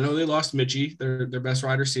dominated. And I know they lost Mitchie, their best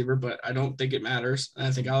wide receiver, but I don't think it matters. And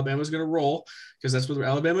I think Alabama's going to roll because that's what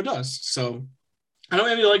Alabama does. So I don't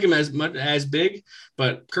maybe like him as much as big,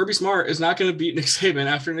 but Kirby Smart is not going to beat Nick Saban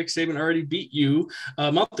after Nick Saban already beat you a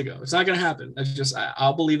month ago. It's not going to happen.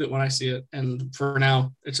 I'll believe it when I see it. And for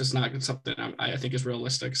now, it's just not something I think is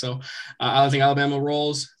realistic. So I think Alabama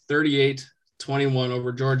rolls 38-21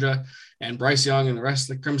 over Georgia, and Bryce Young and the rest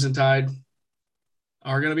of the Crimson Tide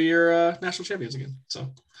are going to be your national champions again.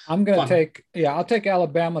 So I'm going to I'll take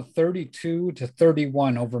Alabama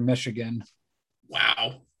 32-31 over Michigan.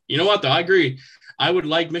 Wow. You know what, though? I agree. I would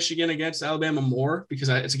like Michigan against Alabama more because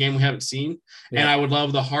it's a game we haven't seen. Yeah. And I would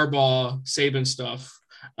love the Harbaugh-Saban stuff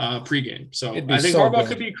pregame. So I think Harbaugh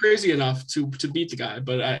could be crazy enough to beat the guy,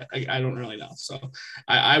 but I don't really know. So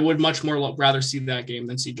I would much more rather see that game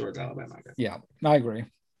than see Georgia-Alabama. Yeah, I agree.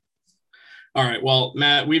 All right. Well,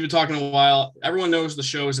 Matt, we've been talking a while. Everyone knows the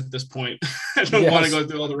shows at this point. I don't want to go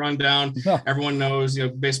through all the rundown. No. Everyone knows,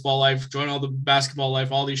 baseball life, join all the basketball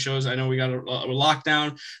life, all these shows. I know we got a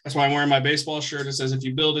lockdown. That's why I'm wearing my baseball shirt. It says, if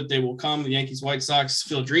you build it, they will come. The Yankees White Sox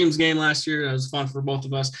Field Dreams game last year. That was fun for both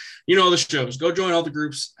of us. You know the shows. Go join all the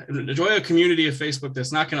groups. Enjoy a community of Facebook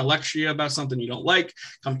that's not going to lecture you about something you don't like.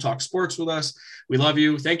 Come talk sports with us. We love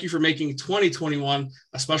you. Thank you for making 2021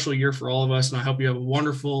 a special year for all of us. And I hope you have a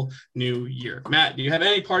wonderful new year. Matt, do you have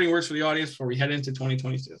any parting words for the audience before we head into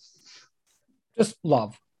 2022? Just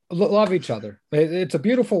love each other. It's a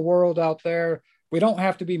beautiful world out there. We don't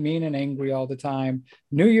have to be mean and angry all the time.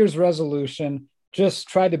 New Year's resolution, just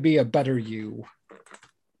try to be a better you.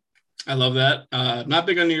 I love that. Not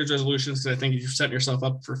big on New Year's resolutions because I think you're setting yourself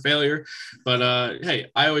up for failure. But hey,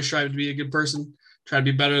 I always strive to be a good person, try to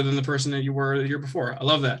be better than the person that you were the year before. I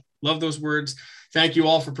love that. Love those words. Thank you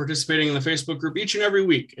all for participating in the Facebook group each and every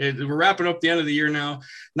week. We're wrapping up the end of the year now,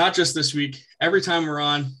 not just this week. Every time we're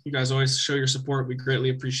on, you guys always show your support. We greatly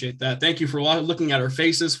appreciate that. Thank you for looking at our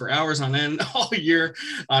faces for hours on end all year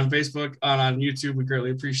on Facebook, on YouTube. We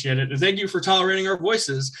greatly appreciate it. And thank you for tolerating our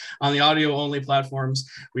voices on the audio-only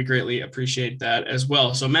platforms. We greatly appreciate that as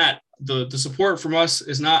well. So, Matt, the support from us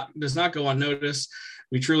does not go unnoticed.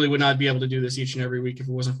 We truly would not be able to do this each and every week if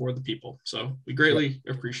it wasn't for the people. So we greatly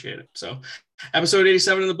appreciate it. So episode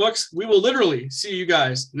 87 in the books. We will literally see you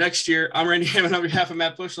guys next year. I'm Randy Hammond on behalf of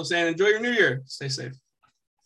Matt Pushel saying enjoy your new year. Stay safe.